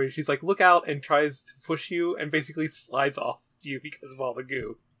shove you out of the way, she's like, look out, and tries to push you, and basically slides off you because of all the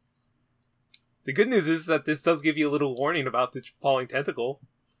goo. The good news is that this does give you a little warning about the falling tentacle,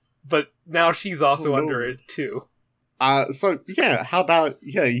 but now she's also under it too. How about,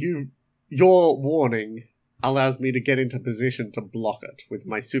 your warning allows me to get into position to block it with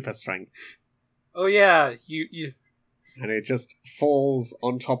my super strength. Oh yeah, you... And it just falls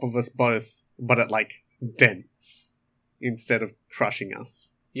on top of us both, but it, dents instead of crushing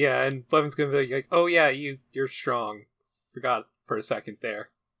us. Yeah, and Blevin's gonna be like, oh yeah, you're strong. Forgot for a second there.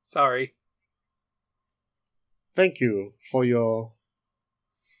 Sorry. Thank you for your,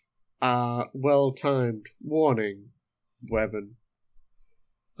 well-timed warning, Brevin.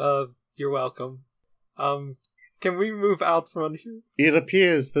 You're welcome. Can we move out from here? It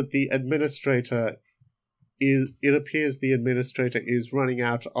appears that the administrator is running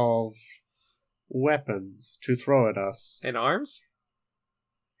out of weapons to throw at us. And arms?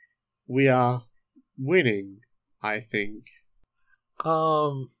 We are winning, I think.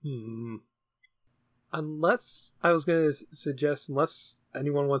 Unless, I was going to suggest, unless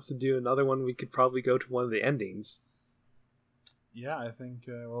anyone wants to do another one, we could probably go to one of the endings. Yeah, I think,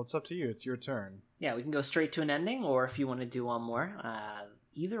 it's up to you. It's your turn. Yeah, we can go straight to an ending, or if you want to do one more,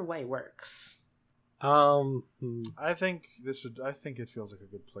 either way works. I think it feels like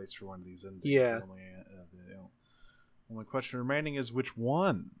a good place for one of these endings. Yeah. The only question remaining is which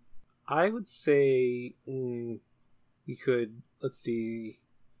one? I would say we could, let's see,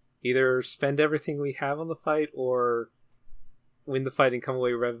 either spend everything we have on the fight or win the fight and come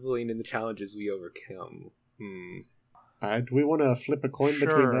away reveling in the challenges we overcome. Do we want to flip a coin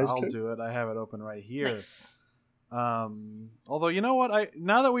between those two? I'll do it. I have it open right here. Nice. Although, you know what?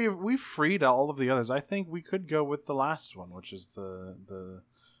 Now that we've freed all of the others, I think we could go with the last one, which is the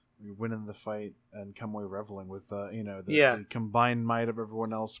we win in the fight and come away reveling with the combined might of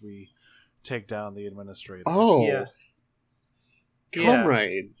everyone else. We take down the administrator. Oh, yeah.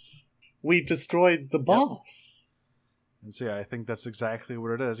 Comrades, we destroyed the boss. And so, yeah, I think that's exactly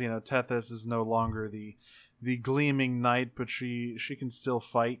what it is. Tethys is no longer the gleaming knight, but she can still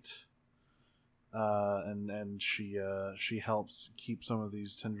fight. And she helps keep some of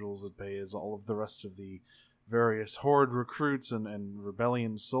these tendrils at bay as all of the rest of the various horde recruits and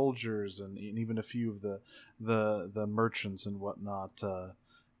rebellion soldiers and even a few of the merchants and whatnot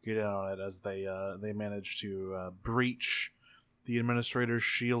get in on it as they manage to breach the administrator's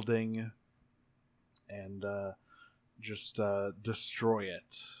shielding and just destroy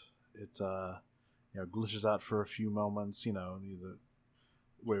it. It glitches out for a few moments.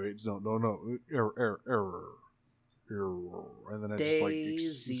 Wait, no, error, and then it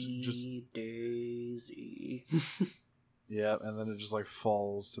Daisy. Yeah, and then it just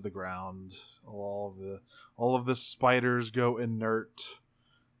falls to the ground. All of the spiders go inert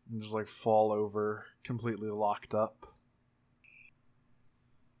and just fall over, completely locked up.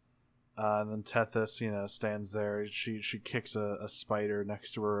 And then Tethys, stands there. She kicks a spider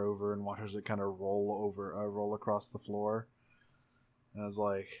next to her over and watches it kind of roll across the floor. And I was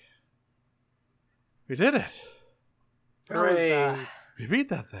like, we did it. That was, Hooray. Repeat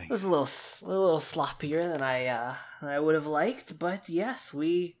that thing. It was a little sloppier than I would have liked, but yes,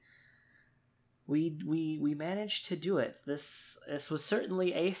 we managed to do it. This was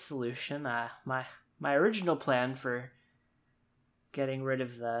certainly a solution. My original plan for getting rid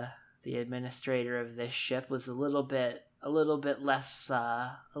of the administrator of this ship was a little bit less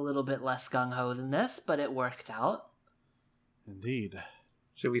gung ho than this, but it worked out. Indeed.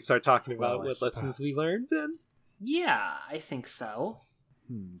 Should we start talking about Well, what lessons we learned then? Yeah, I think so.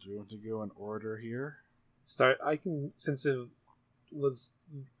 Do you want to go in order here? I can, since it was...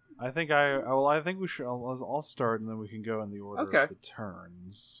 I think we should. I'll start, and then we can go in the order Okay. of the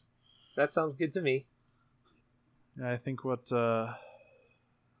turns. That sounds good to me. Yeah, I think what the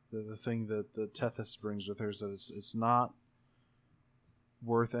thing that the Tethys brings with her is that it's not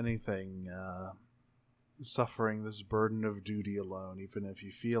worth anything suffering this burden of duty alone. Even if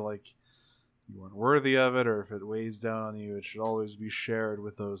you feel like you weren't worthy of it, or if it weighs down on you, it should always be shared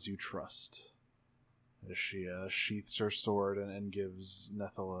with those you trust. As she sheaths her sword and gives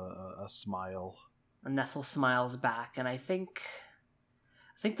Nethel a smile. And Nethel smiles back, and I think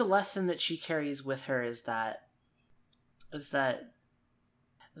the lesson that she carries with her is that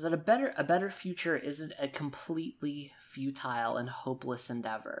a better future isn't a completely futile and hopeless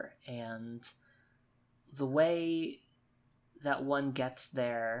endeavor, and the way that one gets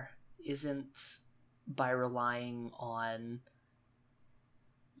there isn't by relying on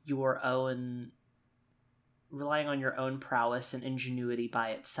your own prowess and ingenuity by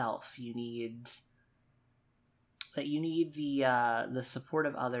itself. You need the support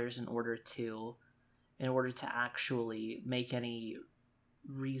of others in order to actually make any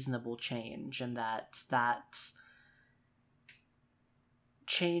reasonable change, and that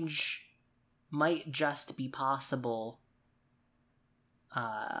change might just be possible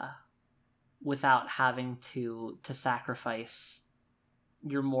without having to sacrifice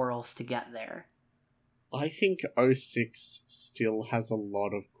your morals to get there. I think 06 still has a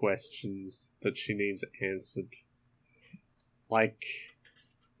lot of questions that she needs answered. Like,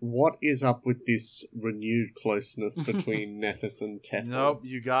 what is up with this renewed closeness between Nethys and Tethel? Nope,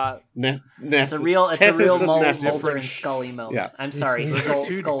 you got... It's a real Mulder and Scully moment. Yeah. I'm sorry, Those are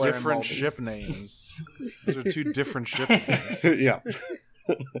two Sculler and different Mulder. ship names. Those are two different ship names. Yeah.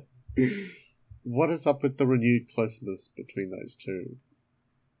 What is up with the renewed closeness between those two?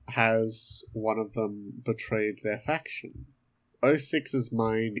 Has one of them betrayed their faction? 06's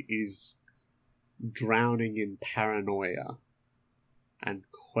mind is drowning in paranoia and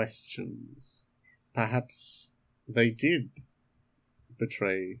questions. Perhaps they did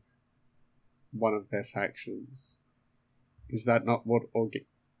betray one of their factions. Is that not what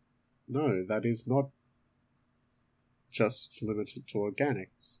No, that is not just limited to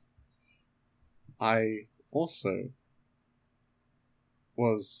organics. I also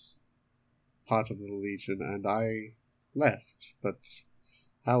was part of the Legion and I left, but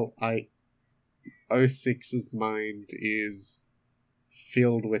how 06's mind is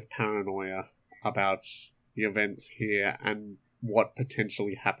filled with paranoia about the events here and what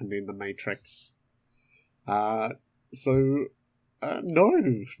potentially happened in the Matrix. No,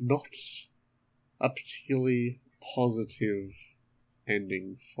 not a particularly positive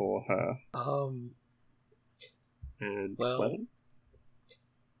ending for her. And well,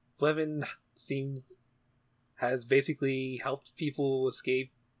 Blevin has basically helped people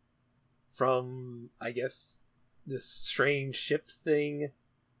escape from, I guess, this strange ship thing.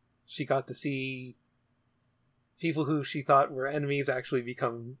 She got to see people who she thought were enemies actually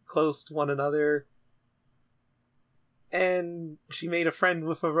become close to one another. And she made a friend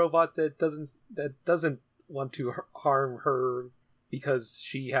with a robot that doesn't want to harm her because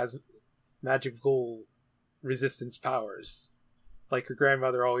she has magical resistance powers, like her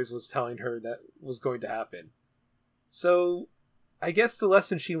grandmother always was telling her that was going to happen. So, I guess the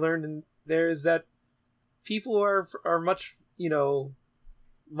lesson she learned in there is that people are much,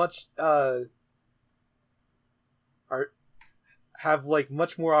 have like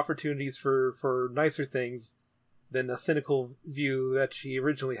much more opportunities for nicer things than the cynical view that she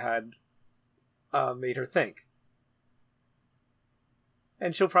originally had made her think.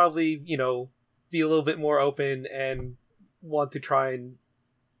 And she'll probably, be a little bit more open and want to try and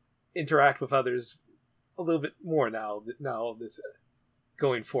interact with others a little bit more now this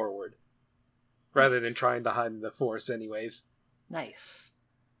going forward, rather than trying to hide in the Force anyways. Nice.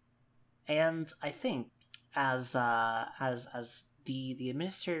 And I think as the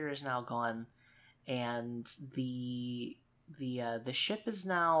administrator is now gone and the ship is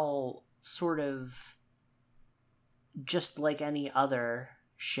now sort of just like any other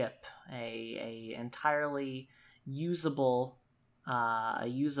ship, a entirely usable a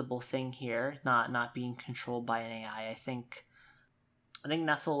usable thing here, not being controlled by an AI. I think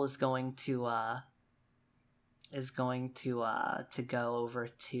Nethel is going to go over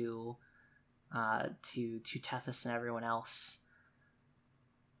to Tethys and everyone else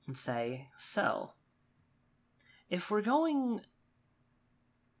and say, so if we're going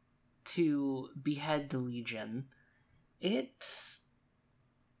to behead the Legion, it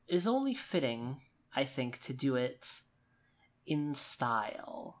is only fitting, I think, to do it in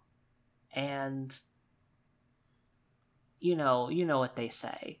style. And you know what they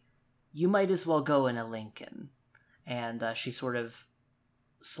say. You might as well go in a Lincoln. And she sort of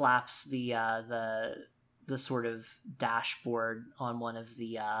slaps the sort of dashboard on one of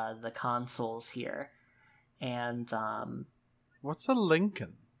the consoles here. And what's a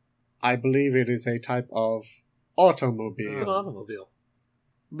Lincoln? I believe it is a type of automobile. It's an automobile.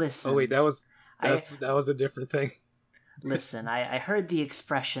 Listen. Oh wait, that was a different thing. Listen, I heard the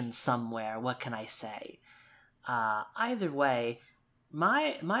expression somewhere. What can I say? Either way,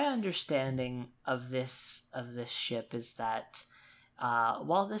 my understanding of this ship is that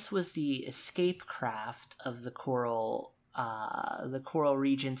while this was the escape craft of the Coral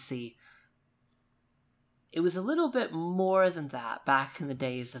Regency, it was a little bit more than that back in the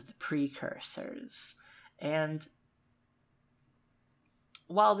days of the precursors. And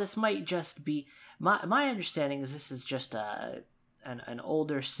while this might just be my understanding is this is just an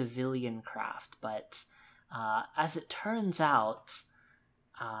older civilian craft, but as it turns out,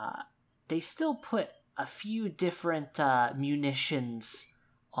 they still put a few different munitions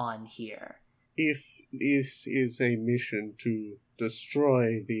on here. If this is a mission to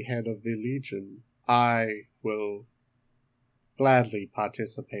destroy the head of the Legion, I will gladly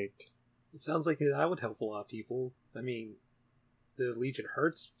participate. It sounds like that would help a lot of people. I mean, the Legion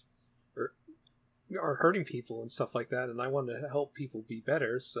are hurting people and stuff like that, and I want to help people be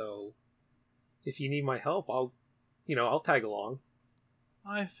better, so if you need my help, I'll tag along.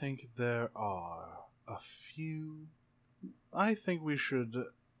 I think there are a few. I think we should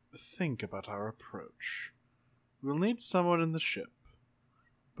think about our approach. We'll need someone in the ship,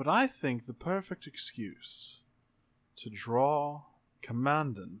 but I think the perfect excuse to draw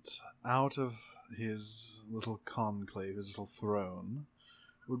Commandant out of his little conclave, his little throne,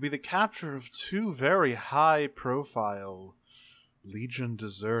 would be the capture of two very high-profile Legion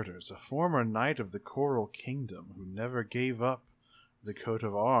deserters, a former knight of the Coral Kingdom who never gave up the coat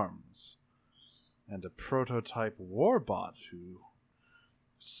of arms, and a prototype warbot who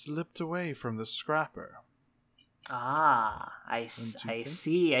slipped away from the Scrapper. I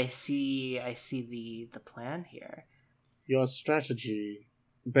see the plan here. Your strategy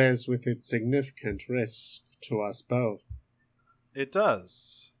bears with it significant risk to us both. It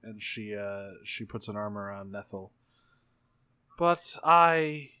does, and she puts an arm around Nethel. But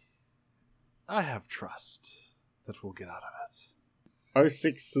I have trust that we'll get out of it.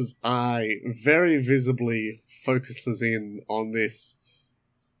 06's eye very visibly focuses in on this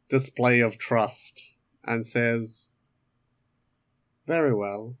display of trust and says, very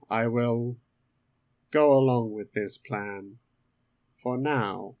well, I will go along with this plan for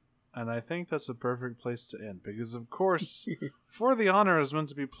now. And I think that's a perfect place to end, because of course, For the Honor is meant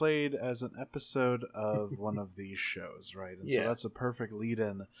to be played as an episode of one of these shows, right? And so that's a perfect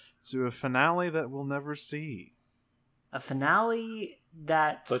lead-in to a finale that we'll never see. A finale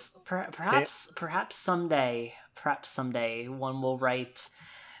that perhaps someday one will write.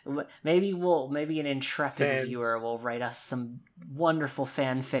 Maybe an intrepid viewer will write us some wonderful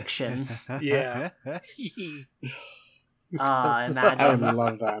fan fiction. Yeah. Imagine. I would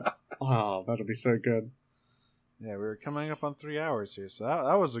love that. Oh, that'll be so good. Yeah, we were coming up on 3 hours here, so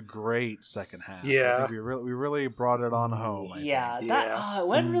that was a great second half. Yeah, I think we really brought it on home. It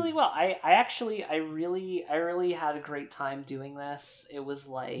went really well. I really had a great time doing this. It was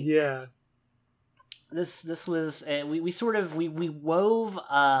like this was we wove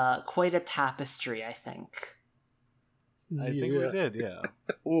quite a tapestry. I think we did. Yeah.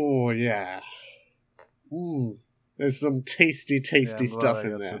 Oh yeah. There's some tasty stuff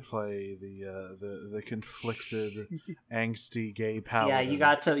in there. To play the conflicted, angsty gay paladin. Yeah, you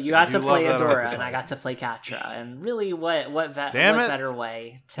got to play Adora, and I got to play Catra, and really, what better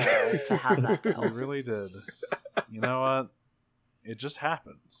way to have that go? We really did. You know what? It just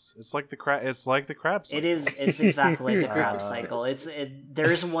happens. It's like the crab. It's like the crab cycle. It is. It's exactly like the crab cycle.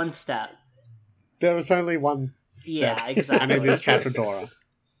 There is one step. There is only one step. Yeah, exactly. And it is Catradora.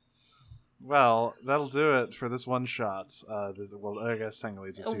 Well, that'll do it for this one shot. I guess technically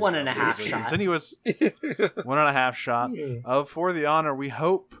it's a 2 1.5 shot. Continuous 1.5 shot of For the Honor. We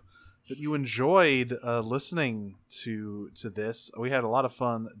hope that you enjoyed listening to this. We had a lot of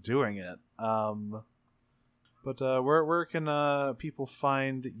fun doing it. But where can people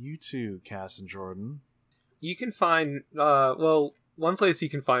find you two, Cass and Jordan? You can find one place you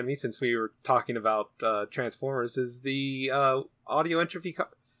can find me, since we were talking about Transformers, is the audio entropy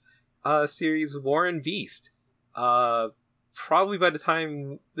series War and Beast. Probably by the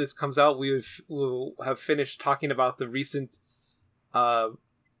time this comes out, we'll have finished talking about the recent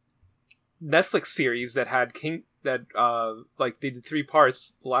Netflix series that had they did 3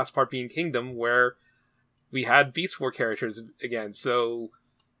 parts. The last part being Kingdom, where we had Beast War characters again. So,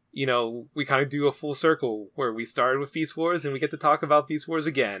 we kind of do a full circle where we started with Beast Wars and we get to talk about Beast Wars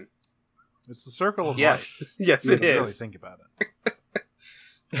again. It's the circle of yes. life. Yes, it is. Really think about it.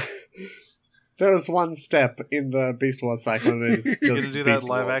 There is one step in the Beast Wars cycle, and it is just You're gonna do that Beast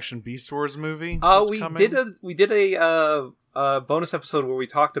Wars. live-action Beast Wars movie? We did a bonus episode where we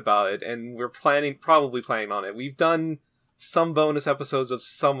talked about it, and we're probably planning on it. We've done some bonus episodes of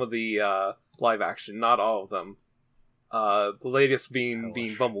some of the live action, not all of them. The latest being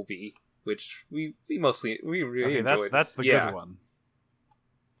Bumblebee, which we really enjoyed. That's the good one.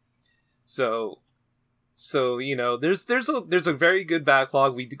 So there's a very good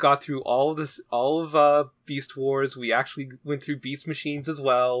backlog. We got through all of Beast Wars. We actually went through Beast Machines as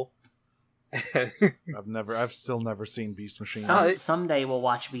well. I've still never seen Beast Machines. Someday we'll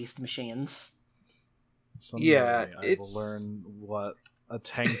watch Beast Machines. Someday I will learn what a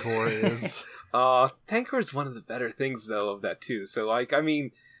Tankor is. Tankor is one of the better things though of that too. So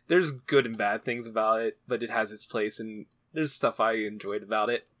there's good and bad things about it, but it has its place, and there's stuff I enjoyed about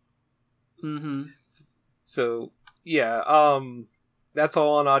it. Mm-hmm. So yeah, that's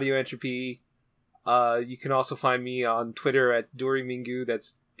all on Audio Entropy. You can also find me on Twitter at Dorimingu.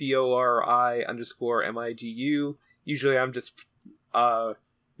 That's DORI_MIGU. Usually I'm just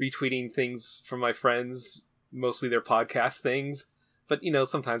retweeting things from my friends, mostly their podcast things. But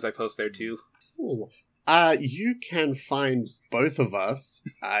sometimes I post there too. Cool. You can find both of us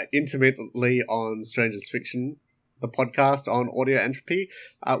intermittently on Strangers Fiction, the podcast on Audio Entropy.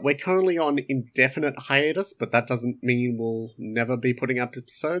 We're currently on indefinite hiatus, but that doesn't mean we'll never be putting up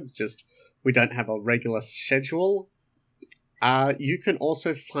episodes, just we don't have a regular schedule. You can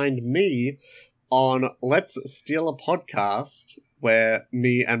also find me on Let's Steal a Podcast, where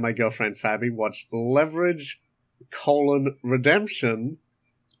me and my girlfriend Fabi watch Leverage: Redemption,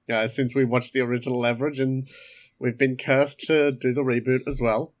 since we watched the original Leverage, and we've been cursed to do the reboot as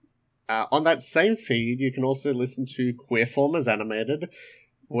well. On that same feed, you can also listen to Queerformers Animated,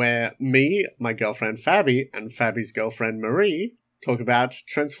 where me, my girlfriend Fabi, and Fabi's girlfriend Marie talk about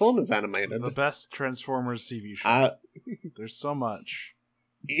Transformers Animated. The best Transformers TV show. There's so much.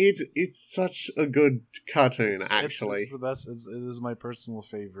 It's such a good cartoon, actually. It's the best. It is my personal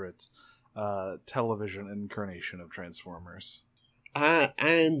favorite television incarnation of Transformers.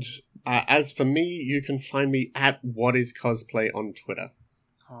 And as for me, you can find me at What Is Cosplay on Twitter.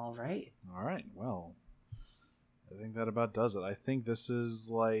 All right. Well, I think that about does it. I think this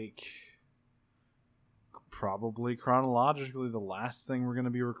is probably chronologically the last thing we're going to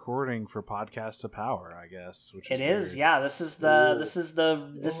be recording for Podcast to Power, I guess. Which it is is. Yeah, this is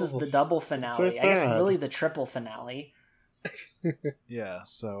the double finale. So I guess sad. really the triple finale. Yeah.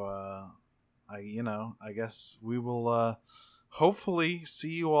 So I guess we will hopefully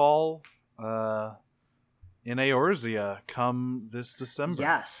see you all in Eorzea come this December.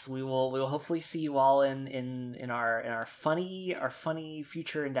 Yes, we will hopefully see you all in our funny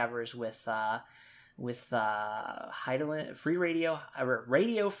future endeavors with Heidelin Free Radio,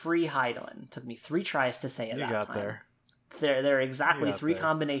 Radio Free Heidelin. Took me 3 tries to say it You that got time. there. There are exactly 3 there.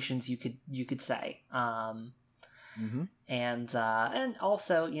 combinations you could say. Mm-hmm. And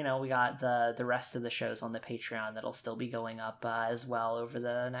also, we got the rest of the shows on the Patreon that'll still be going up as well over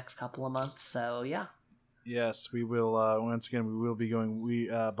the next couple of months. So yeah. Yes, we will. Once again, we will be going.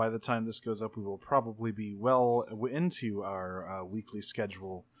 By the time this goes up, we will probably be well into our weekly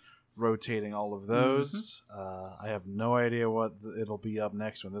schedule, rotating all of those. I have no idea what it'll be up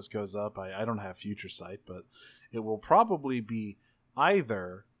next when this goes up. I don't have Future Sight, but it will probably be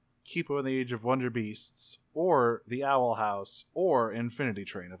either Kipo and the Age of Wonder Beasts, or The Owl House, or Infinity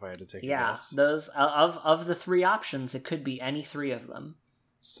Train, if I had to take a guess. Those of the 3 options, it could be any 3 of them.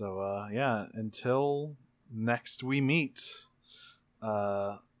 So until next we meet,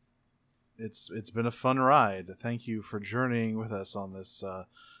 it's been a fun ride. Thank you for journeying with us on this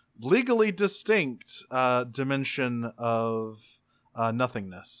legally distinct dimension of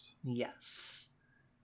nothingness. Yes.